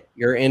heated,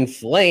 you're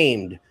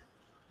inflamed.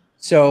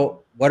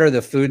 So what are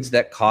the foods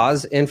that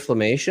cause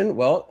inflammation?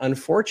 Well,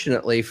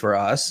 unfortunately for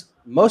us,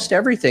 most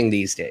everything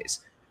these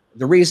days.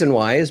 The reason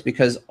why is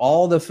because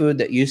all the food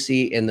that you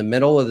see in the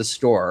middle of the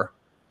store,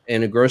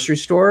 in a grocery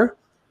store,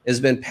 has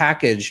been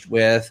packaged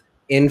with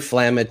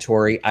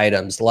inflammatory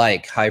items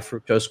like high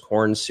fructose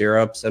corn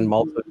syrups and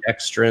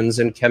maltodextrins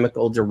and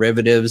chemical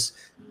derivatives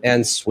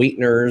and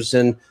sweeteners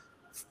and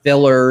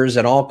fillers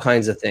and all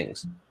kinds of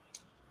things.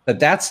 But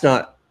that's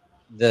not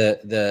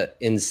the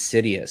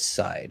insidious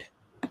side.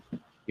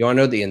 You want to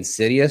know what the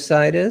insidious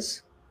side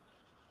is?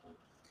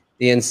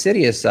 The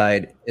insidious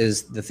side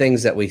is the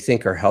things that we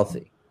think are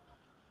healthy.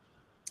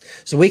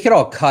 So we could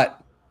all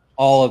cut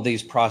all of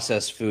these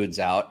processed foods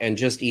out and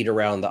just eat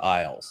around the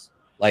aisles,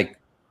 like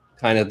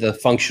kind of the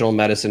functional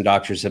medicine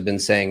doctors have been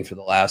saying for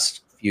the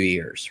last few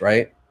years,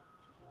 right?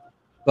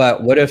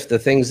 But what if the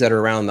things that are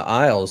around the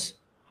aisles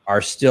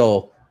are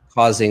still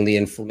causing the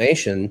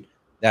inflammation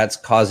that's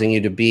causing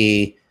you to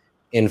be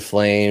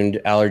inflamed,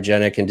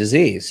 allergenic, and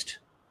diseased?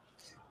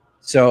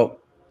 So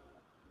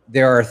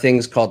there are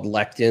things called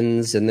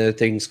lectins and there are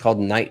things called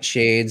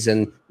nightshades,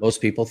 and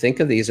most people think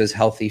of these as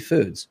healthy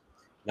foods.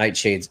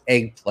 Nightshades,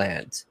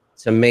 eggplant,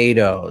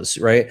 tomatoes,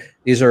 right?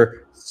 These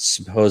are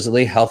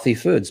supposedly healthy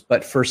foods,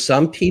 but for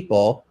some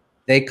people,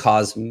 they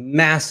cause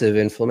massive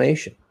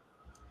inflammation.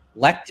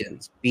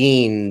 Lectins,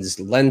 beans,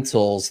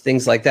 lentils,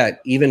 things like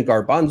that, even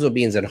garbanzo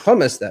beans and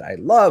hummus that I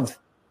love,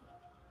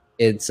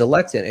 it's a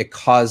lectin. It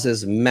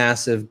causes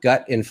massive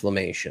gut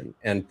inflammation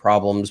and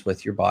problems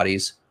with your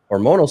body's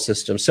hormonal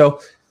system.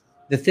 So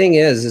the thing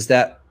is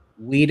that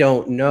we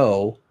don't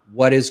know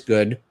what is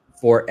good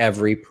for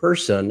every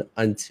person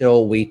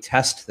until we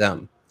test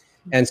them.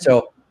 And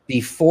so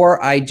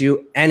before I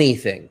do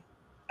anything,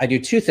 I do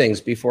two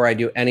things before I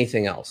do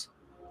anything else.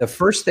 The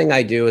first thing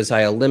I do is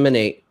I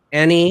eliminate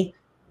any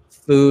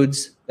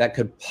foods that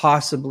could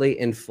possibly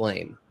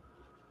inflame.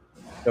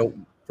 So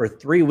for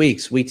 3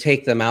 weeks, we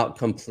take them out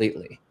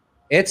completely.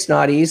 It's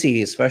not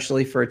easy,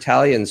 especially for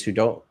Italians who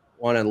don't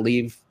want to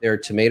leave their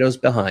tomatoes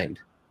behind,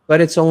 but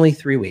it's only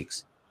 3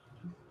 weeks.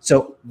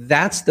 So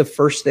that's the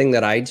first thing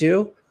that I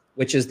do,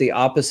 which is the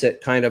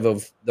opposite kind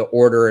of the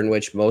order in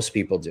which most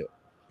people do.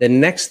 The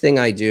next thing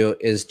I do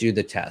is do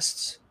the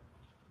tests,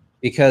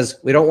 because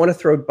we don't want to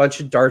throw a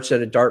bunch of darts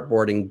at a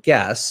dartboard and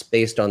guess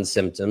based on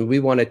symptoms. We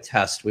want to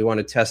test. We want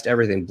to test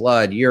everything: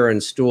 blood, urine,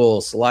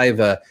 stool,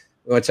 saliva.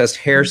 We want to test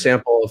hair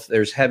sample if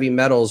there's heavy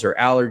metals or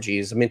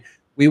allergies. I mean,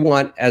 we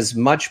want as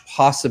much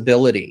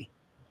possibility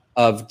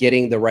of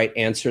getting the right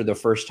answer the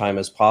first time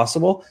as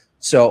possible.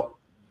 So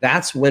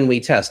that's when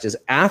we test, is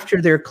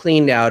after they're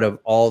cleaned out of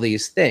all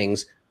these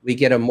things, we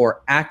get a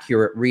more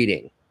accurate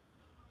reading.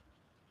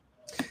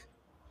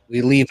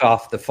 We leave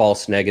off the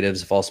false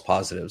negatives, false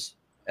positives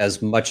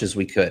as much as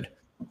we could.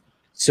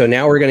 So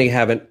now we're going to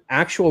have an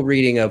actual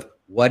reading of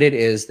what it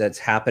is that's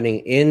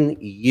happening in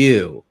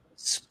you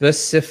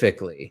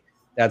specifically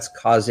that's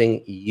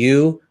causing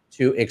you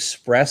to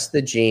express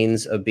the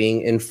genes of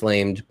being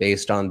inflamed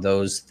based on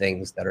those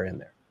things that are in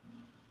there.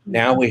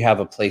 Now we have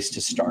a place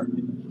to start.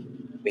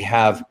 We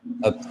have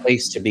a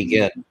place to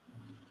begin.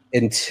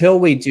 Until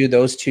we do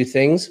those two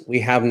things, we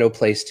have no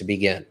place to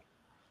begin.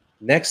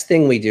 Next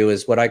thing we do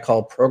is what I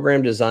call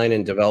program design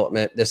and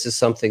development. This is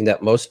something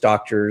that most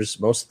doctors,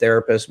 most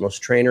therapists,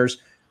 most trainers,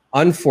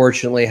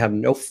 unfortunately, have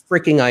no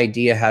freaking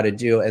idea how to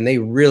do, and they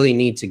really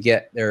need to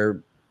get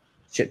their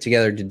shit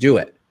together to do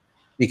it.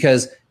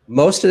 Because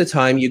most of the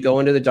time you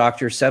go into the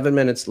doctor, 7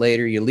 minutes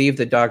later, you leave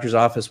the doctor's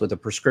office with a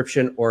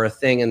prescription or a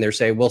thing, and they're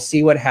saying, we'll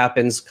see what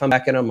happens, come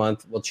back in a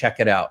month, we'll check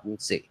it out and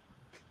see.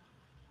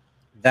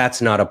 That's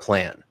not a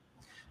plan.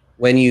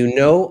 When you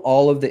know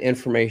all of the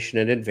information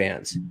in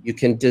advance, you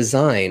can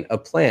design a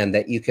plan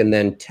that you can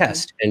then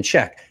test and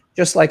check.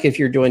 Just like if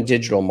you're doing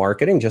digital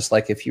marketing, just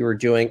like if you were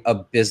doing a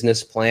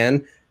business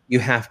plan, you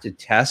have to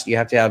test. You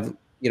have to have,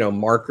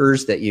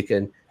 markers that you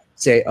can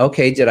say,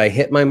 okay, did I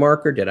hit my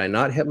marker? Did I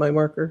not hit my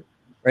marker?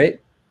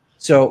 Right?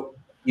 So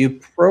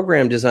you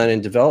program, design,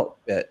 and develop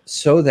it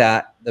so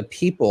that the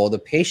people, the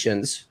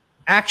patients,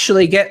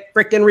 actually get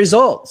freaking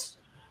results.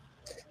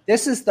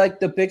 This is like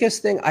the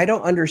biggest thing I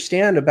don't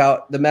understand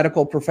about the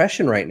medical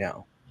profession right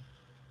now.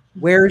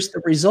 Where's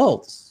the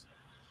results?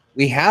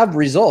 We have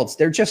results.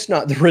 They're just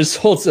not the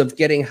results of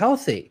getting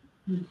healthy.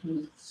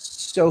 Mm-hmm.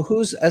 So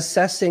who's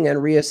assessing and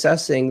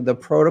reassessing the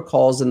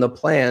protocols and the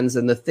plans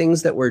and the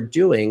things that we're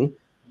doing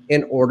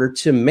in order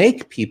to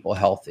make people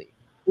healthy?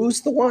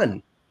 Who's the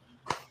one?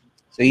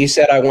 So you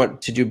said, I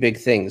want to do big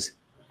things.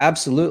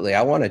 Absolutely.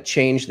 I want to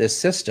change this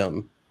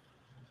system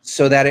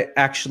so that it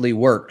actually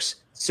works,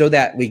 so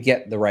that we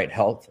get the right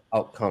health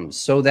outcomes,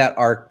 so that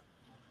our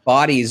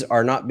bodies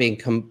are not being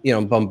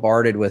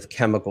bombarded with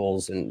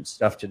chemicals and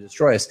stuff to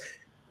destroy us.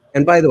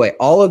 And by the way,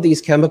 all of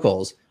these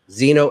chemicals,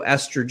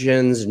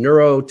 xenoestrogens,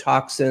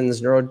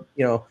 neurotoxins,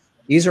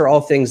 these are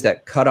all things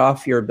that cut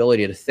off your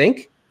ability to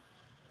think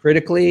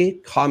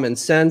critically, common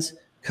sense,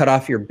 cut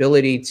off your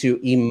ability to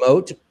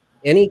emote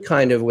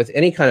with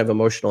any kind of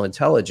emotional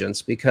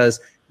intelligence, because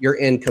you're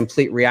in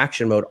complete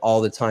reaction mode all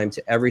the time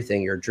to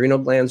everything. Your adrenal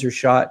glands are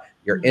shot,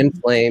 you're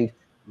inflamed.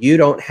 You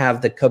don't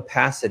have the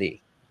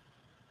capacity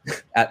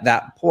at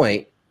that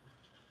point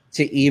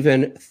to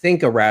even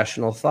think a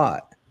rational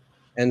thought.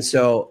 And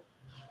so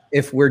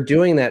if we're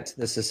doing that to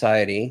the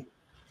society,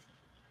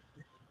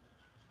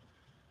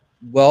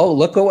 well,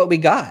 look at what we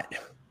got.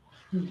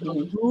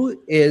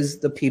 Who is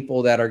the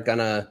people that are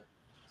gonna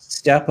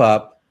step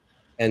up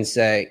and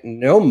say,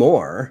 no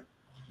more,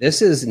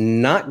 this is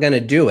not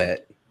gonna do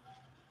it,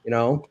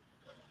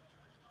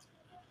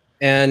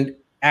 and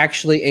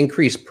actually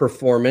increase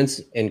performance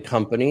in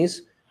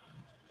companies?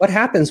 What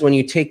happens when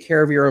you take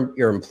care of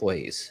your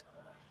employees?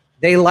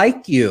 They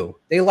like you,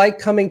 they like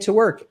coming to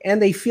work,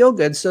 and they feel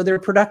good, so they're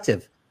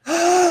productive.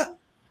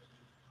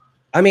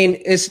 I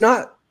mean, it's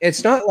not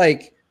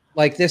like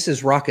this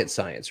is rocket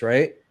science,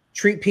 right?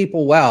 Treat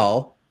people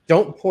well,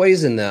 don't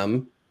poison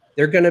them.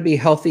 They're going to be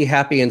healthy,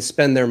 happy, and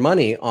spend their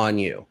money on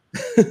you.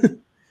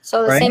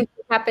 So the same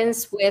thing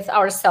happens with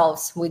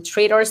ourselves. We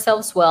treat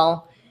ourselves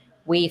well,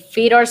 we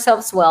feed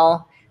ourselves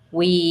well,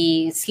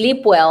 we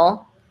sleep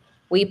well,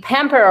 we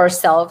pamper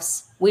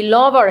ourselves, we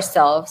love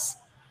ourselves,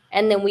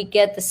 and then we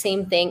get the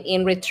same thing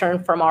in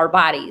return from our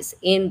bodies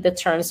in the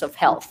terms of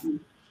health.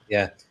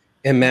 Yeah.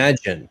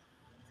 Imagine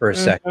for a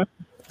second.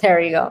 There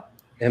you go.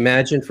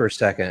 Imagine for a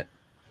second,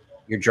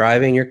 you're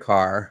driving your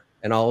car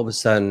and all of a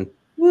sudden,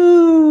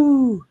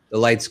 woo, the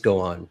lights go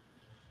on,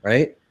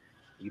 right?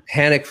 You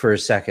panic for a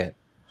second.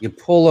 You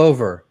pull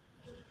over.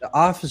 The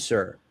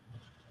officer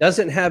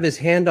doesn't have his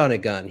hand on a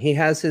gun. He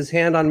has his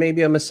hand on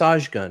maybe a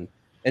massage gun.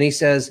 And he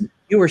says,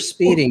 you were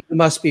speeding. You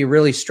must be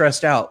really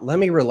stressed out. Let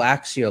me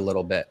relax you a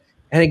little bit.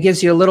 And it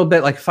gives you a little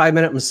bit like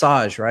 5-minute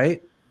massage,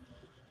 right?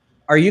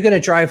 Are you going to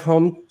drive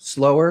home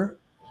slower?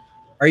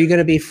 Are you going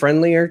to be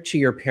friendlier to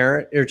your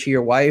parent or to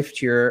your wife,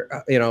 to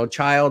your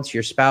child, to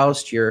your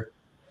spouse, to your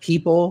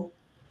people?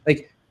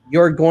 Like,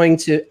 you're going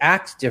to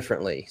act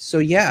differently. So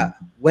yeah,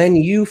 when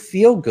you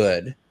feel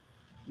good,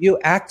 you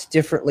act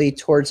differently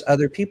towards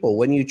other people.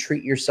 When you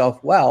treat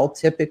yourself well,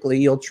 typically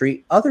you'll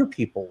treat other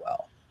people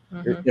well.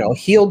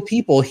 Healed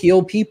people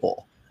heal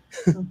people.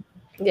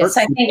 Yes,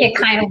 I think it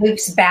kind of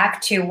loops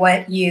back to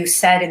what you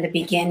said in the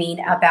beginning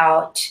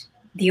about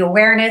the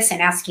awareness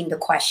and asking the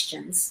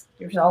questions.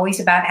 There's always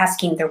about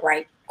asking the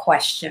right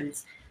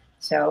questions.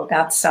 So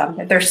that's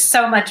there's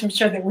so much I'm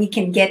sure that we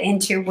can get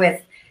into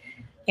with,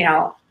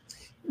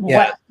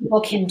 what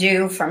people can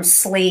do from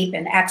sleep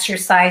and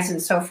exercise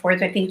and so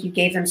forth. I think you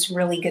gave them some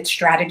really good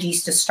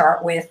strategies to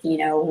start with.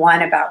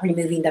 One about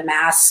removing the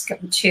mask.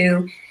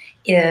 Two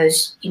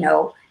is,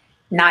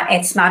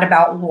 it's not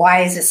about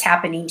why is this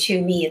happening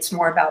to me. It's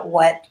more about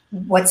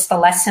what's the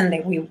lesson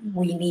that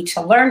we need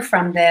to learn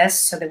from this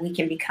so that we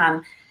can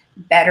become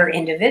better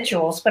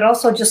individuals, but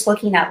also just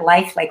looking at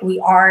life like we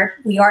are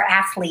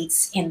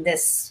athletes in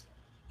this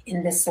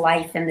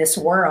life, in this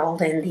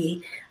world, and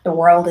the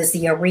world is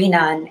the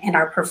arena, and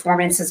our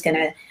performance is going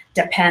to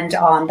depend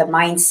on the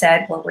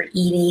mindset, what we're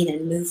eating,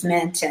 and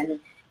movement,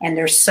 and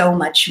there's so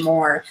much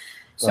more.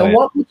 So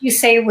What would you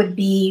say would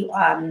be,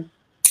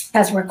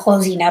 as we're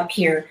closing up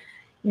here,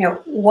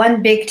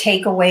 one big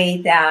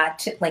takeaway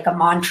that, like a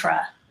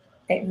mantra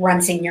that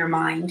runs in your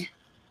mind?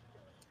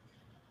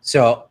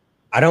 So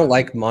I don't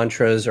like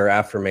mantras or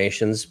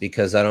affirmations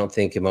because I don't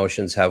think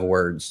emotions have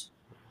words.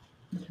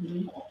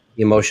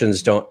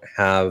 Emotions don't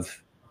have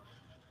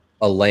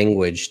a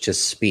language to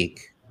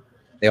speak.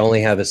 They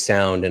only have a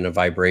sound and a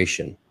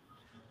vibration.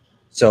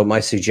 So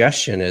my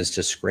suggestion is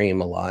to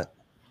scream a lot,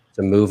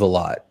 to move a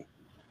lot,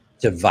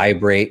 to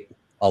vibrate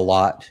a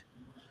lot,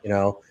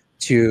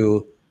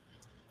 to,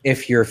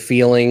 if you're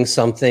feeling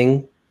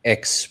something,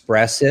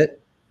 express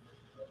it.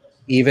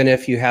 Even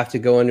if you have to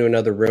go into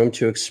another room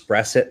to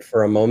express it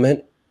for a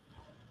moment,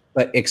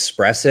 but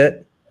express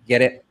it,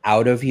 get it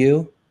out of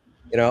you.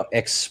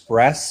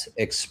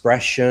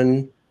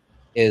 Expression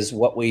is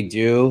what we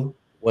do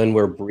when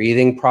we're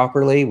breathing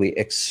properly. We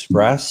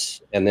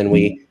express and then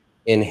we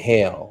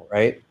inhale,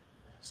 right?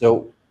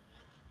 So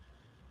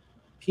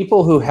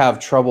people who have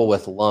trouble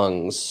with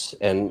lungs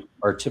and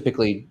are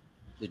typically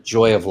the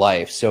joy of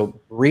life. So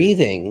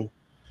breathing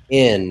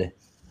in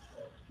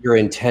your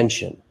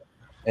intention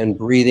and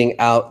breathing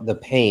out the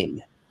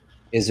pain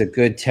is a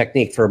good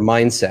technique for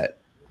mindset.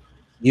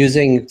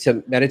 Using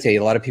to meditate,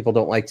 a lot of people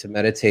don't like to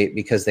meditate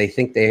because they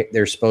think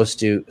they're supposed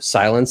to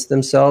silence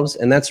themselves,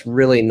 and that's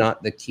really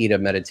not the key to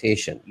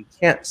meditation. You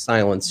can't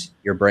silence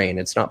your brain.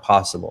 It's not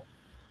possible.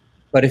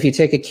 But if you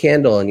take a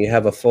candle and you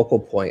have a focal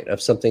point of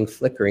something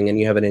flickering and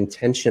you have an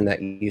intention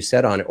that you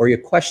set on it, or you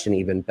question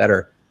even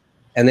better,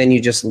 and then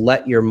you just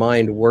let your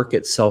mind work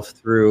itself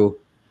through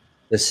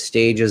the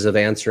stages of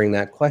answering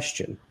that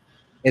question.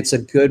 it's a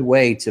good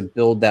way to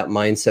build that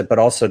mindset, but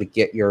also to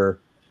get your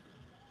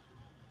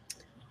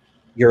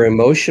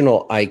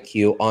emotional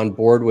IQ on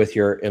board with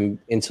your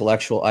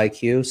intellectual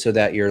IQ, so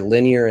that your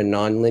linear and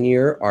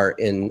nonlinear are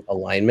in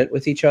alignment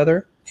with each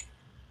other.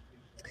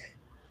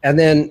 And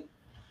then,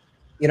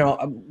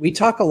 we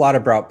talk a lot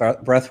about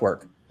breath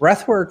work.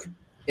 Breath work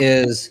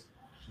is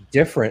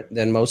different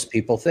than most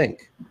people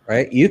think,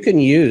 right? You can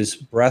use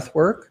breath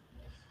work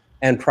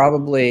and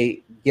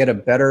probably get a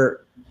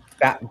better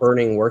fat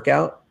burning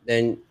workout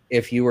than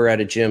if you were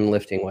at a gym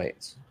lifting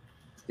weights.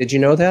 Did you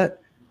know that?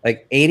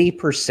 Like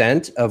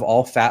 80% of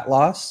all fat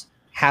loss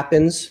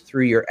happens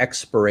through your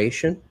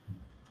expiration.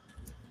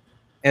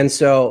 And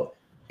so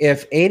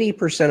if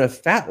 80% of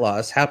fat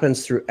loss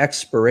happens through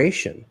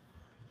expiration,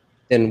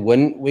 then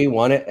wouldn't we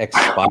want to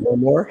expire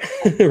more,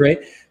 right?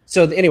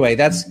 So anyway,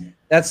 that's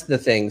the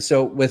thing.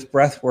 So with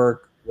breath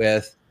work,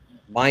 with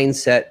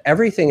mindset,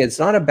 everything, it's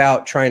not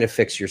about trying to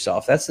fix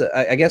yourself.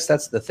 I guess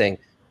that's the thing.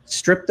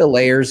 Strip the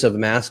layers of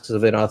masks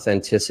of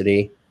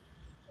inauthenticity,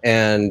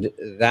 and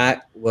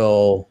that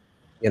will,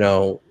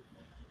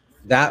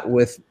 that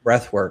with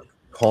breath work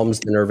calms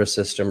the nervous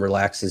system,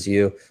 relaxes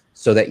you,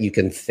 so that you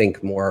can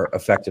think more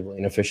effectively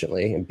and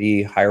efficiently and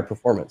be higher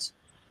performance.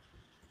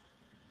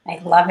 I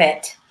love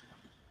it.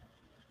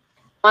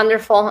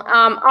 Wonderful.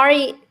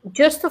 Ari,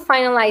 just to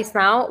finalize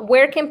now,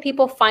 where can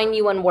people find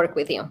you and work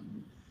with you?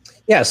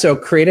 Yeah, so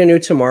Create a New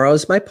Tomorrow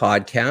is my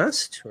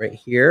podcast right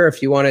here.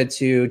 If you wanted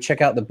to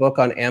check out the book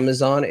on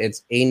Amazon,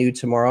 it's A New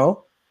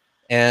Tomorrow.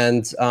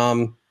 And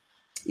I'm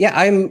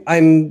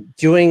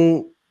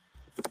doing,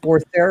 for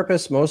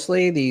therapists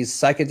mostly, these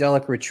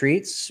psychedelic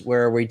retreats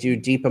where we do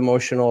deep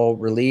emotional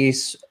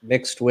release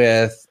mixed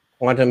with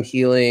quantum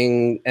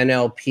healing,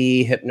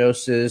 NLP,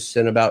 hypnosis,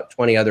 and about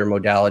 20 other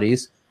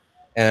modalities.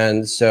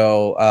 And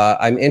so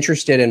I'm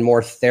interested in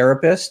more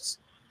therapists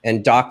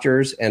and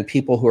doctors and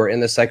people who are in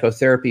the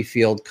psychotherapy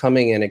field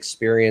coming and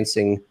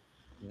experiencing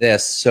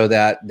this, so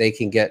that they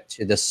can get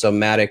to the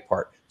somatic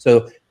part.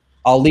 So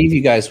I'll leave you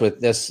guys with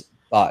this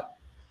thought.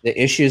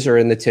 The issues are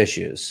in the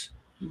tissues.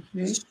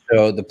 Mm-hmm.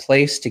 So the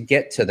place to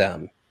get to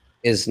them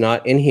is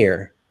not in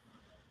here,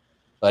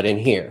 but in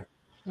here.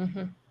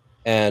 Mm-hmm.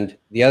 And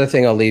the other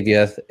thing I'll leave you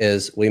with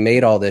is we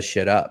made all this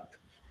shit up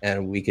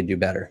and we could do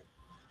better.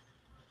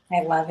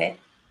 I love it.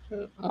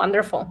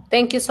 Wonderful.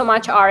 Thank you so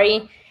much,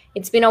 Ari.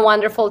 It's been a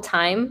wonderful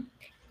time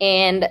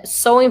and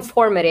so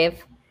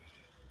informative.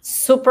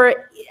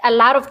 A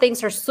lot of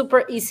things are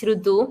super easy to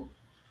do.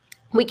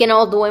 We can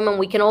all do them, and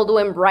we can all do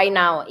them right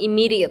now,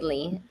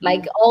 immediately.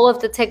 Like all of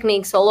the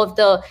techniques, all of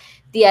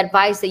the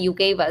advice that you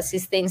gave us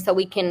is things that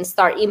we can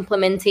start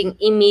implementing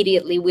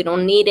immediately. We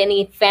don't need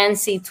any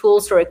fancy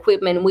tools or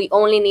equipment. We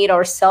only need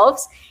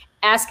ourselves,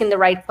 asking the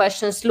right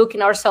questions,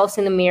 looking ourselves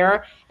in the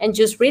mirror, and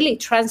just really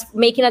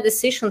making a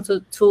decision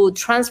to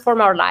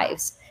transform our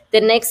lives. The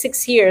next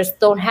 6 years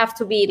don't have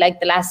to be like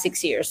the last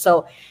 6 years.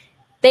 So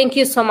thank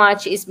you so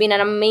much. It's been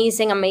an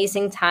amazing,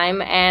 amazing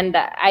time. And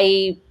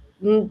I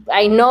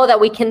know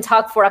that we can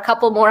talk for a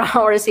couple more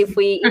hours if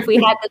we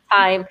had the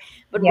time,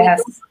 but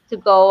yes, we do have to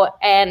go.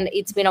 And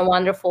it's been a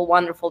wonderful,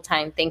 wonderful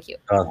time. Thank you.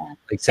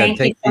 Thank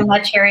you so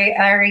much,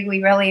 Ari.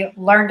 We really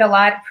learned a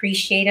lot,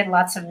 appreciated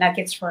lots of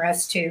nuggets for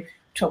us to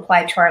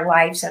apply to our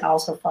lives and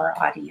also for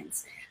our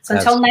audience. So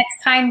until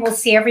next time, we'll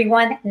see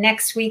everyone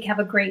next week. Have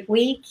a great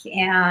week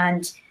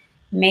and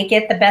make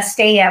it the best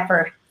day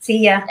ever. See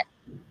ya.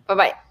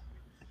 Bye-bye.